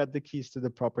as you get the keys to the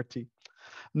property.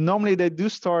 Normally they do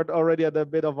start already at a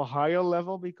bit of a higher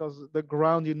level because the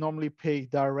ground you normally pay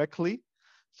directly.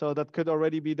 So that could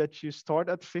already be that you start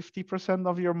at 50%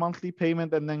 of your monthly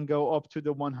payment and then go up to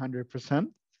the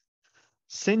 100%.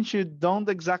 Since you don't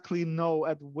exactly know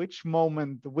at which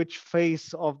moment, which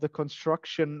phase of the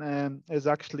construction is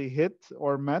actually hit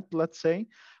or met, let's say,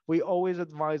 we always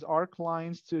advise our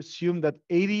clients to assume that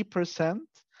 80%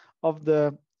 of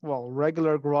the, well,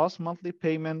 regular gross monthly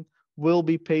payment will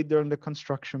be paid during the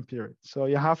construction period. So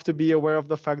you have to be aware of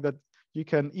the fact that you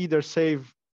can either save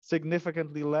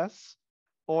significantly less,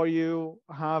 or you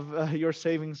have your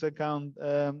savings account,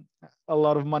 a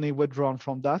lot of money withdrawn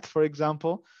from that, for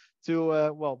example,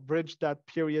 to, well, bridge that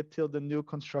period till the new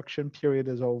construction period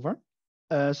is over.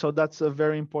 So that's a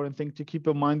very important thing to keep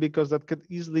in mind, because that could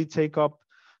easily take up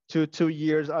to 2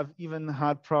 years. I've even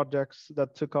had projects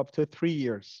that took up to 3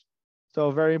 years. So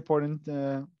a very important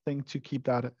thing to keep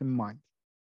that in mind.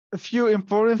 A few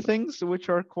important things which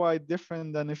are quite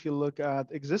different than if you look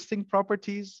at existing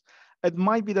properties. It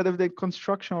might be that if the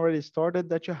construction already started,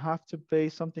 that you have to pay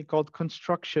something called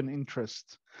construction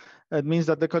interest. It means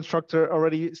that the constructor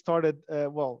already started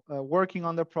working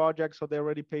on the project, so they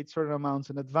already paid certain amounts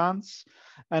in advance.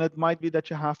 And it might be that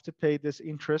you have to pay this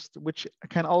interest, which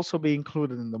can also be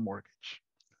included in the mortgage.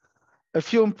 A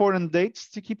few important dates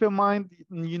to keep in mind.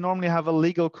 You normally have a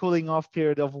legal cooling off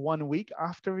period of 1 week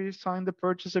after you sign the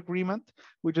purchase agreement,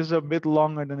 which is a bit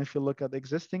longer than if you look at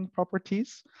existing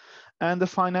properties. And the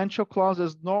financial clause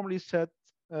is normally set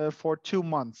for 2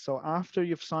 months. So after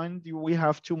you've signed, we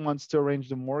have 2 months to arrange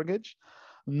the mortgage.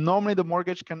 Normally, the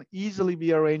mortgage can easily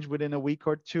be arranged within a week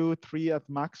or two, 3 at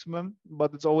maximum,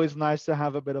 but it's always nice to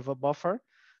have a bit of a buffer.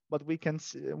 But we can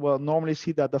normally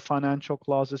see that the financial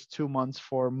clause is 2 months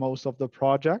for most of the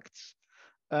projects.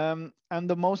 And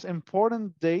the most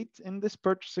important date in this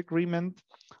purchase agreement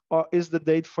is the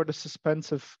date for the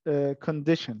suspensive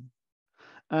condition.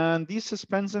 And these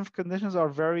suspensive conditions are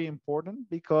very important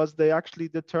because they actually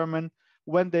determine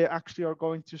when they actually are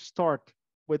going to start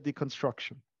with the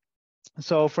construction.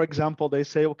 So, for example, they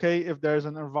say, okay, if there's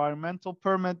an environmental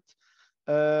permit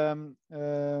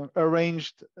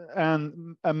arranged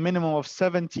and a minimum of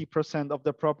 70% of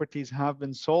the properties have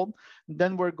been sold,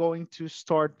 then we're going to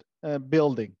start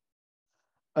building.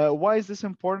 Why is this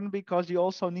important? Because you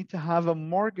also need to have a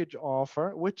mortgage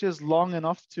offer, which is long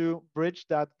enough to bridge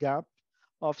that gap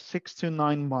of 6 to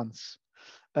 9 months.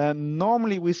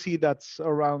 Normally, we see that's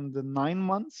around the 9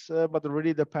 months, but it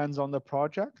really depends on the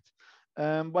project.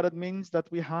 But it means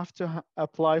that we have to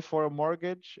apply for a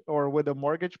mortgage or with a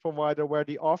mortgage provider where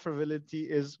the offer validity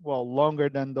is, well, longer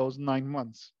than those 9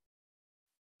 months.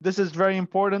 This is very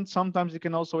important. Sometimes you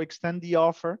can also extend the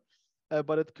offer,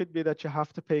 but it could be that you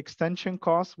have to pay extension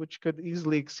costs, which could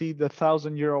easily exceed the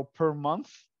 €1,000 per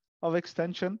month of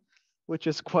extension, which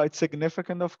is quite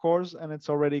significant, of course, and it's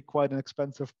already quite an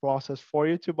expensive process for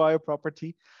you to buy a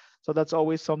property. So that's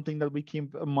always something that we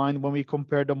keep in mind when we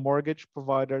compare the mortgage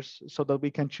providers so that we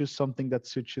can choose something that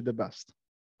suits you the best.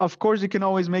 Of course, you can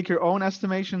always make your own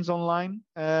estimations online.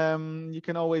 You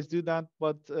can always do that,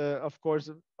 but of course,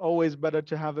 always better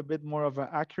to have a bit more of an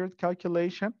accurate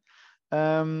calculation.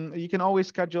 You can always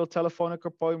schedule a telephonic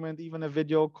appointment, even a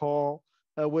video call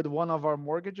with one of our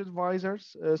mortgage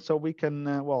advisors, so we can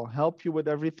help you with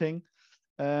everything.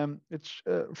 It's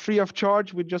free of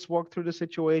charge. We just walk through the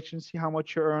situation, see how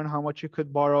much you earn, how much you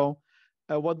could borrow,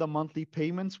 what the monthly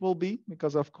payments will be,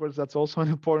 because of course that's also an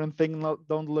important thing.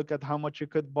 Don't look at how much you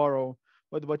could borrow,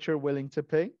 but what you're willing to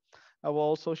pay. I will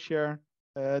also share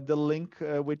the link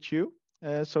with you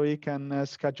so you can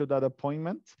schedule that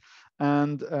appointment.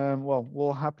 And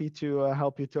we're happy to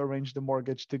help you to arrange the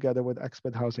mortgage together with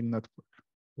Expat Housing Network.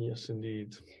 Yes,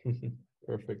 indeed.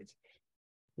 Perfect.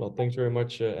 Well, thanks very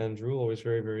much, Andrew. Always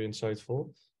very, very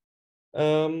insightful.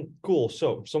 Cool.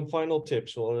 So some final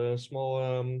tips. Well, a small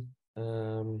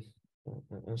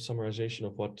summarization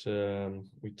of what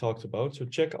we talked about. So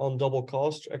check on double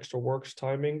cost, extra works,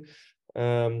 timing.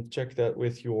 Check that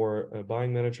with your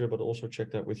buying manager, but also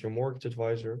check that with your mortgage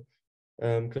advisor.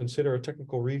 Consider a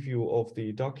technical review of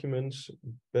the documents.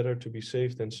 Better to be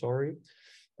safe than sorry.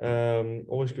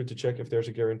 Always good to check if there's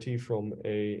a guarantee from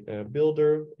a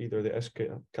builder, either the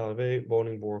SKW,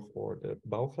 Woningborg, or the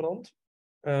Bouwgarant.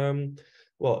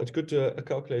 Well, it's good to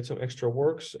calculate some extra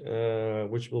works,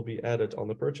 which will be added on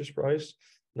the purchase price.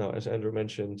 Now, as Andrew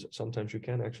mentioned, sometimes you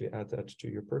can actually add that to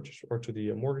your purchase or to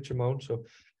the mortgage amount. So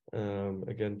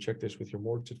again, check this with your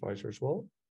mortgage advisor as well.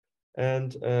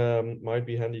 And might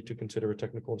be handy to consider a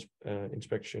technical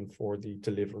inspection for the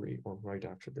delivery or right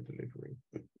after the delivery.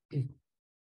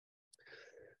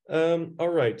 All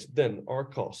right, then our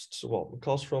costs. Well,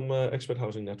 costs from Expat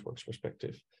Housing Network's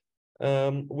perspective.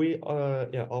 We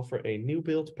offer a new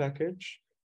build package.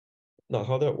 Now,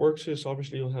 how that works is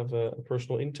obviously you'll have a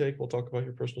personal intake. We'll talk about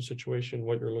your personal situation,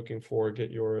 what you're looking for, get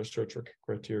your search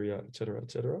criteria, et cetera,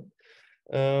 et cetera.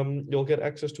 You'll get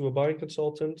access to a buying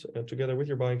consultant. Together with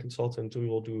your buying consultant, we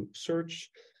will do search.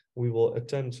 We will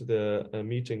attend the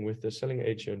meeting with the selling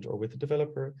agent or with the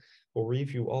developer. We'll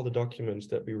review all the documents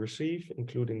that we receive,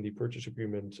 including the purchase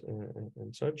agreement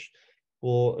and such.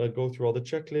 We'll go through all the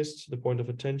checklists, the point of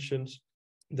attentions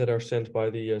that are sent by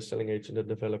the selling agent and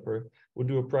developer. We'll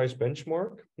do a price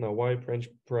benchmark. Now, why price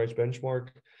benchmark?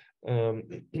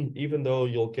 Even though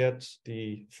you'll get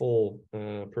the full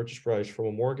purchase price from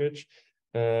a mortgage,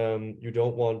 you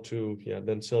don't want to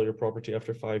then sell your property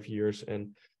after 5 years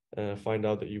and find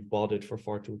out that you've bought it for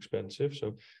far too expensive.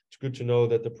 So it's good to know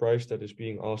that the price that is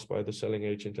being asked by the selling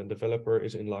agent and developer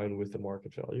is in line with the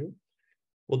market value.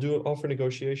 We'll do an offer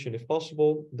negotiation if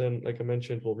possible. Then, like I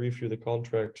mentioned, we'll review the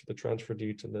contract, the transfer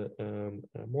deed, and the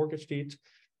mortgage deed.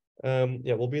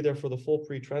 We'll be there for the full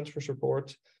pre-transfer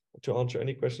support to answer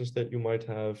any questions that you might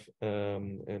have,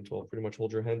 and we'll pretty much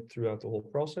hold your hand throughout the whole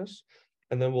process.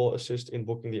 And then we'll assist in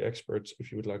booking the experts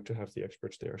if you would like to have the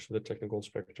experts there. So the technical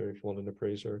inspector, if you want an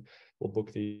appraiser, we'll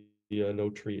book the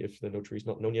notary if the notary is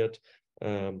not known yet,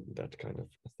 that kind of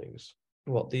things.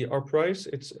 Well, our price,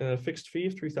 it's a fixed fee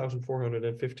of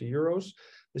 €3,450.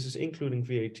 This is including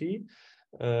VAT.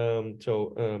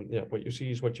 What you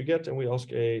see is what you get, and we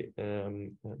ask a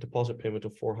deposit payment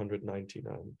of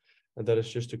 €499. And that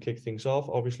is just to kick things off.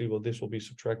 Obviously, well, this will be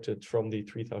subtracted from the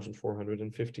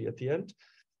 3,450 at the end.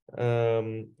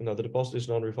 Now, the deposit is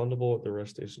non-refundable. The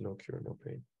rest is no cure, no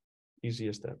pay. Easy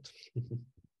as that.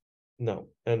 Now,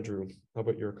 Andrew, how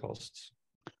about your costs?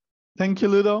 Thank you,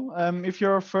 Ludo. If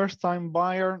you're a first-time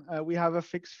buyer, we have a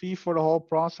fixed fee for the whole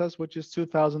process, which is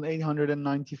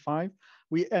 2,895.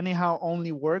 We anyhow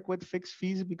only work with fixed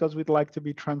fees because we'd like to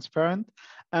be transparent.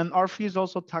 And our fee is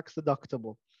also tax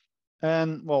deductible.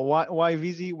 And well, why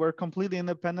Viisi? We're completely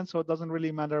independent, so it doesn't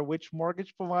really matter which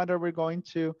mortgage provider we're going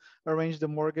to arrange the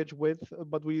mortgage with,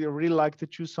 but we really like to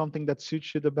choose something that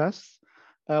suits you the best.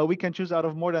 We can choose out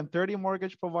of more than 30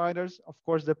 mortgage providers, of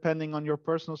course, depending on your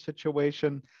personal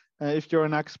situation. If you're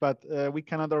an expat, we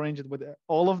cannot arrange it with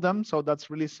all of them. So that's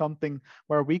really something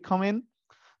where we come in.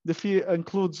 The fee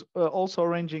includes also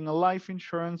arranging a life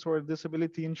insurance or a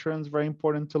disability insurance, very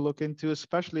important to look into,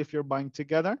 especially if you're buying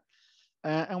together.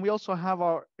 And we also have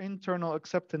our internal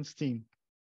acceptance team.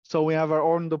 So we have our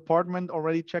own department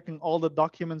already checking all the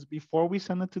documents before we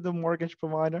send it to the mortgage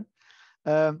provider.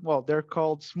 Well, they're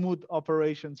called smooth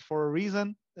operations for a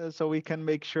reason. So we can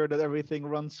make sure that everything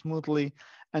runs smoothly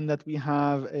and that we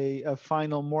have a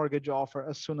final mortgage offer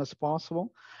as soon as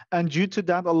possible. And due to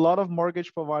that, a lot of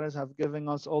mortgage providers have given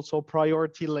us also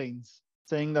priority lanes,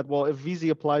 saying that, well, if Viisi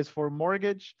applies for a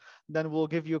mortgage, then we'll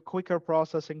give you quicker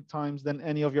processing times than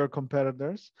any of your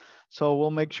competitors. So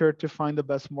we'll make sure to find the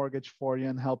best mortgage for you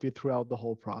and help you throughout the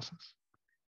whole process.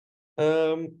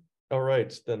 All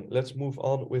right, then let's move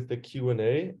on with the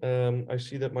Q&A. I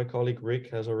see that my colleague Rick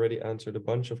has already answered a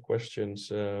bunch of questions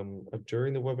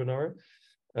during the webinar.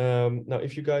 Now,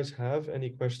 if you guys have any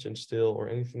questions still or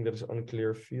anything that is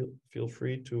unclear, feel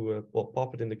free to well,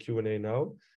 pop it in the Q&A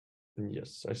now. And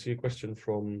yes, I see a question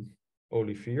from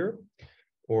Olivier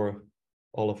or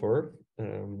Oliver,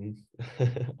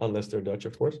 unless they're Dutch,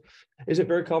 of course. Is it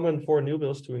very common for new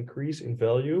builds to increase in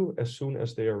value as soon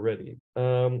as they are ready?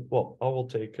 Well, I'll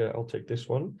take this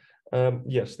one.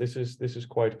 Yes, this is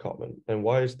quite common. And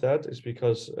why is that? It's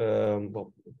because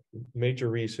well, major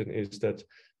reason is that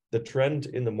the trend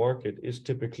in the market is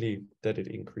typically that it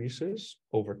increases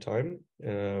over time.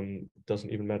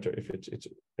 Doesn't even matter if it's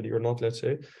ready or not, let's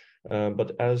say.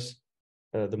 But as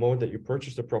the moment that you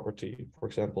purchase the property, for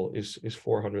example, is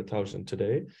 400,000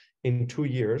 today, in 2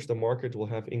 years, the market will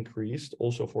have increased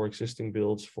also for existing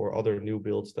builds, for other new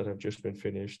builds that have just been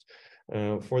finished,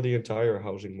 for the entire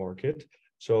housing market.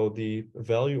 So the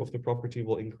value of the property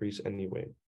will increase anyway.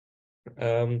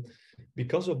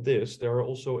 Because of this, there are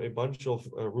also a bunch of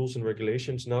rules and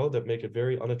regulations now that make it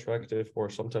very unattractive or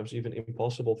sometimes even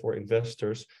impossible for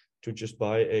investors to just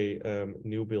buy a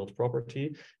new build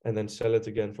property and then sell it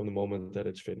again from the moment that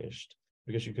it's finished.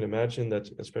 Because you can imagine that,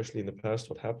 especially in the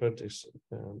past, what happened is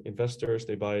investors,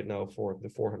 they buy it now for the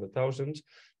 400,000.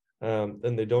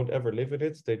 Then they don't ever live in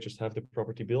it. They just have the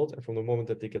property built. And from the moment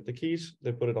that they get the keys,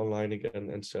 they put it online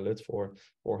again and sell it for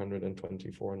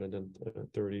 420,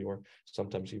 430, or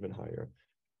sometimes even higher.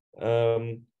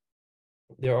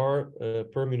 There are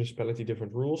per municipality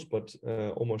different rules, but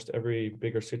almost every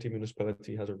bigger city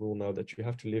municipality has a rule now that you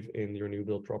have to live in your new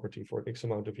build property for X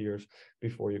amount of years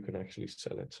before you can actually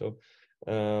sell it. So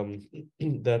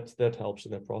that helps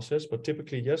in that process. But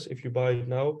typically, yes, if you buy it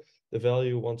now, the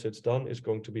value once it's done is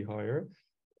going to be higher,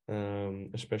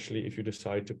 especially if you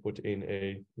decide to put in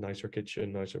a nicer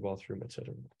kitchen, nicer bathroom,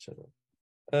 etc., etc.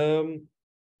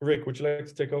 Rick, would you like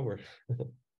to take over?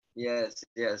 Yes,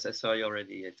 I saw you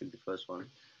already. I took the first one.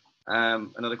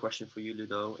 Another question for you,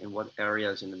 Ludo. In what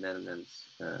areas in the Netherlands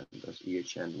does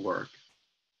EHN work?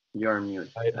 You're on mute.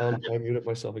 I muted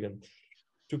myself again.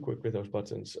 Too quick with those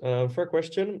buttons. Fair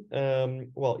question.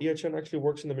 Well, EHN actually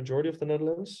works in the majority of the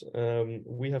Netherlands.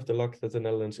 We have the luck that the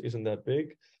Netherlands isn't that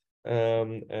big.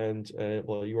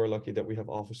 Well, you are lucky that we have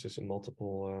offices in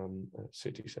multiple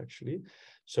cities, actually.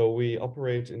 So we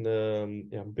operate in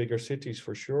the bigger cities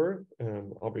for sure.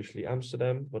 Obviously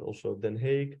Amsterdam, but also Den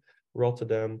Haag,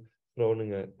 Rotterdam,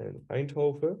 Groningen, and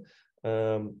Eindhoven.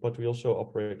 But we also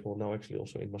operate, well, now actually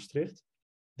also in Maastricht.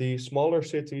 The smaller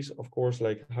cities, of course,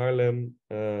 like Haarlem,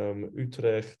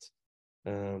 Utrecht,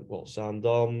 well,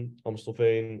 Zaandam,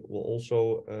 Amstelveen will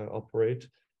also operate.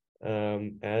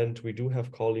 And we do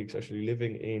have colleagues actually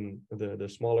living in the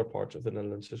smaller parts of the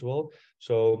Netherlands as well.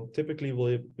 So typically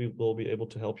we will be able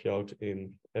to help you out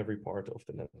in every part of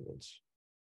the Netherlands.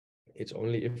 It's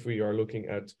only if we are looking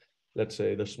at, let's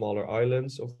say, the smaller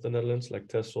islands of the Netherlands, like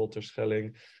Texel,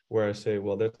 Terschelling, where I say,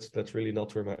 well, that's really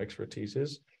not where my expertise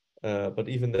is. But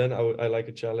even then, I like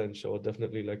a challenge, so I'd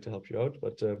definitely like to help you out.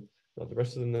 But the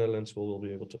rest of the Netherlands will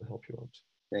be able to help you out.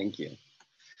 Thank you.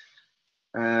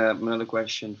 Another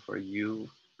question for you.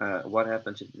 what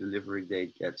happens if the delivery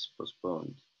date gets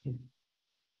postponed?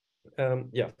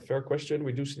 Yeah, fair question.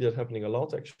 We do see that happening a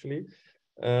lot, actually.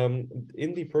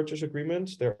 In the purchase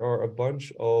agreement, there are a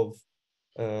bunch of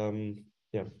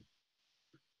yeah,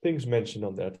 things mentioned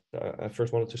on that. I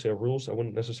first wanted to say rules. I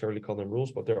wouldn't necessarily call them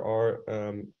rules, but there are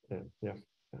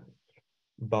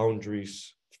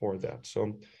boundaries for that.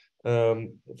 So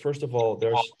first of all,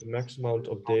 there's a max amount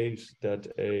of days that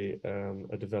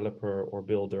a developer or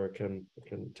builder can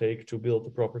take to build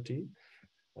the property.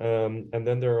 And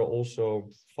then there are also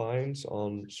fines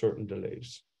on certain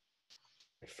delays.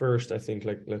 First, I think,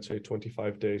 like, let's say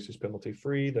 25 days is penalty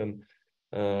free, then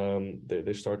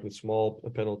they start with small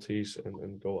penalties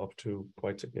and go up to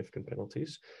quite significant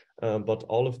penalties. But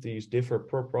all of these differ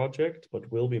per project,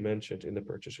 but will be mentioned in the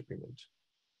purchase agreement.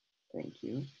 Thank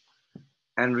you.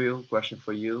 Andrew, question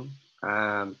for you.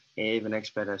 If an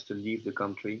expat has to leave the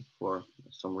country for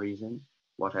some reason,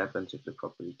 what happens if the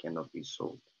property cannot be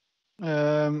sold?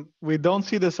 We don't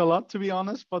see this a lot, to be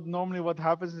honest, but normally what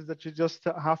happens is that you just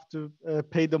have to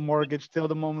pay the mortgage till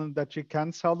the moment that you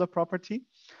can sell the property.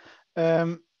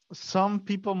 Some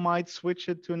people might switch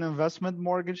it to an investment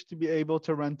mortgage to be able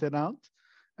to rent it out.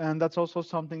 And that's also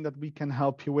something that we can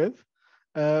help you with.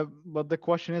 But the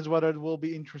question is whether it will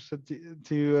be interested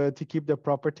to keep the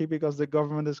property, because the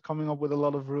government is coming up with a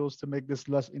lot of rules to make this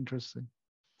less interesting.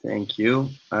 Thank you.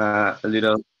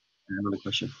 Ludo, another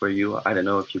question for you. I don't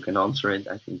know if you can answer it.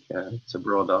 I think it's a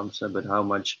broad answer, but how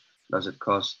much does it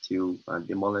cost to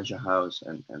demolish a house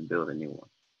and build a new one?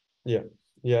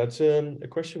 Yeah, it's a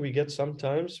question we get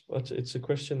sometimes, but it's a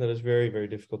question that is very, very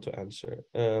difficult to answer.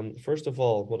 First of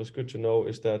all, what is good to know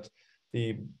is that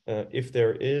if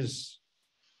there is,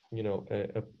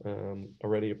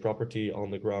 already a property on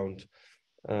the ground,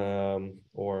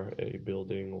 or a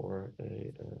building or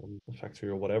a factory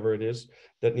or whatever it is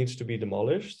that needs to be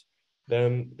demolished,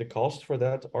 then the cost for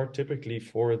that are typically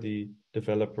for the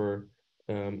developer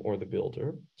or the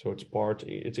builder. So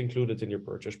it's included in your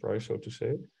purchase price, so to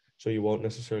say. So you won't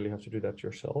necessarily have to do that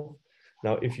yourself.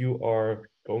 Now, if you are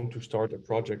going to start a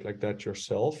project like that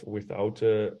yourself without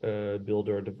a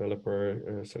builder,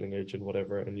 developer, selling agent,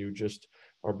 whatever, and you just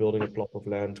are building a plot of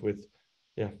land with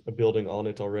a building on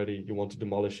it already, you want to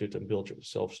demolish it and build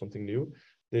yourself something new.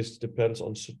 This depends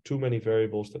on too many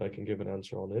variables that I can give an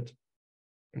answer on it.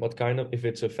 But if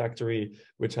it's a factory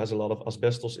which has a lot of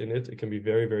asbestos in it, it can be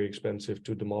very, very expensive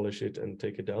to demolish it and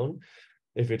take it down.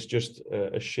 If it's just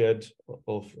a shed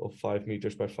of 5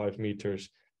 meters by 5 meters,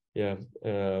 it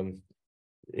can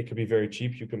be very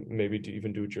cheap. You can maybe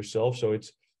even do it yourself. So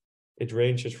it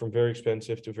ranges from very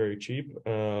expensive to very cheap.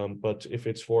 But if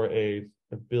it's for a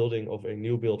building of a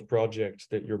new build project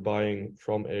that you're buying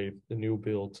from a new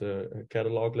build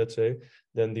catalog, let's say,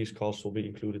 then these costs will be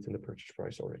included in the purchase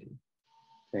price already.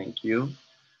 Thank you.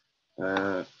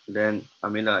 Then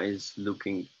Amila is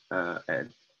looking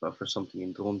for something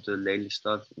in Dronten,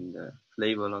 Lelystad, in the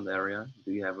Flevoland area.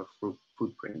 Do you have a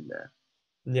footprint there?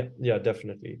 Yeah,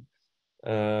 definitely.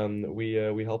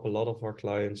 We help a lot of our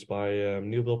clients buy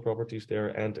new build properties there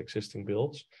and existing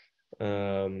builds.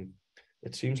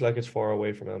 It seems like it's far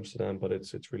away from Amsterdam, but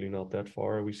it's really not that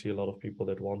far. We see a lot of people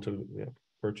that want to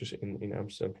purchase in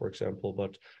Amsterdam, for example,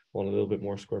 but want a little bit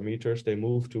more square meters. They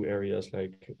move to areas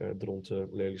like Dronten,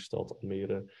 Lelystad,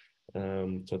 Almere.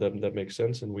 So that makes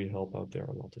sense, and we help out there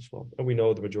a lot as well. And we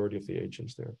know the majority of the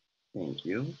agents there. Thank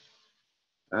you.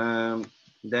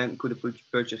 Then could a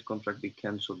purchase contract be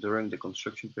cancelled during the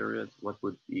construction period? What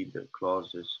would be the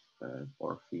clauses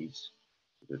or fees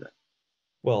to do that?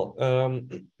 Well,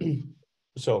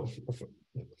 so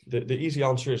the easy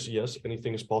answer is yes,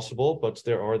 anything is possible, but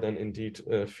there are then indeed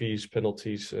fees,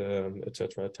 penalties,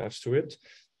 etc. attached to it.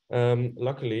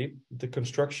 Luckily, the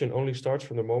construction only starts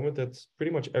from the moment that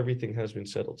pretty much everything has been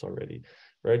settled already,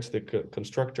 right? The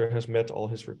constructor has met all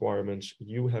his requirements.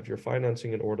 You have your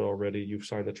financing in order already. You've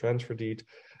signed the transfer deed.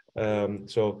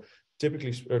 So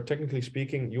technically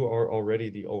speaking, you are already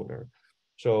the owner.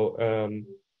 So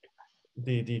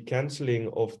the canceling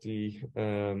of the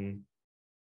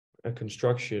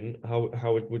construction,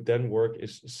 how it would then work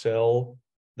is sell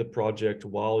the project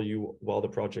while the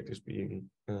project is being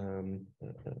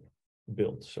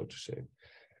built, so to say.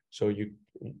 So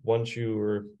once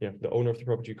you're the owner of the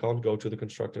property, you can't go to the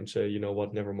constructor and say, you know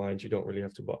what, never mind, you don't really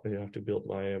have to build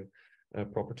my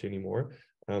property anymore.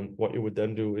 What you would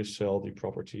then do is sell the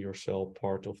property or sell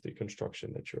part of the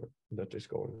construction that is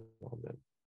going on then.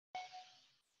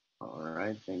 All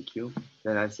right, thank you.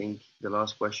 Then I think the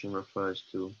last question refers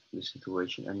to the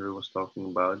situation Andrew was talking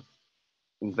about.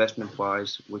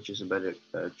 Investment-wise, which is a better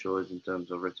choice in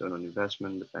terms of return on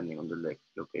investment, depending on the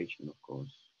location, of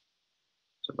course.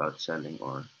 about selling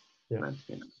or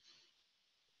renting?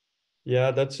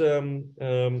 Yeah, that's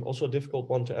also a difficult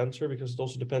one to answer because it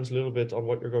also depends a little bit on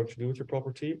what you're going to do with your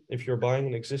property. If you're buying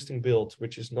an existing build,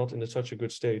 which is not in such a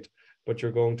good state, but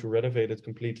you're going to renovate it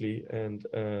completely and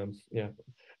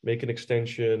make an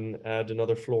extension, add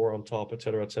another floor on top,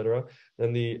 etc.,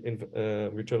 then the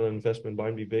return on investment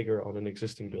might be bigger on an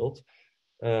existing build.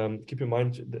 Keep in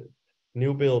mind, the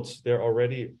new builds, they're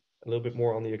already a little bit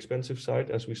more on the expensive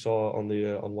side, as we saw on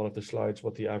the on one of the slides,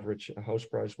 what the average house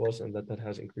price was, and that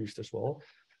has increased as well.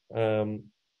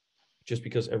 Just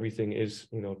because everything is,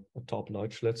 top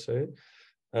notch, let's say.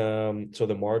 So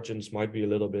the margins might be a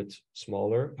little bit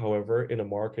smaller. However, in a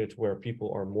market where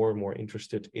people are more and more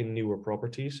interested in newer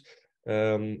properties,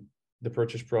 the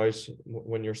purchase price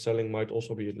when you're selling might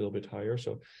also be a little bit higher.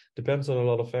 So depends on a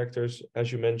lot of factors.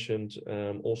 As you mentioned,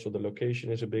 also the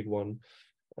location is a big one.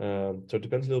 So it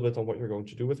depends a little bit on what you're going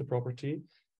to do with the property.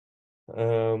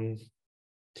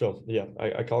 So yeah,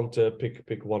 I can't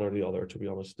pick one or the other, to be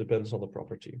honest. Depends on the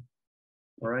property.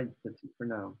 All right, that's it for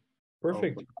now.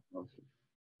 Perfect.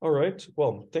 All right.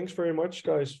 Well, thanks very much,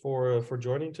 guys, for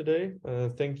joining today.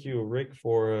 Thank you, Rick,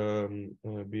 for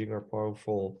being our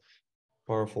powerful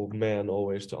man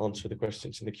always to answer the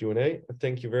questions in the Q&A.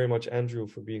 Thank you very much, Andrew,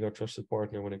 for being our trusted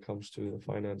partner when it comes to the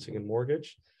financing and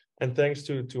mortgage. And thanks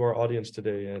to our audience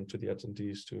today and to the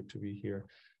attendees to be here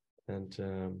and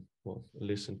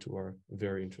listen to our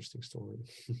very interesting story.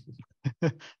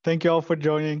 Thank you all for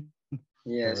joining.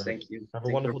 Yes, thank you. Have a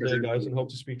wonderful day, guys, and hope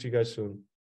to speak to you guys soon.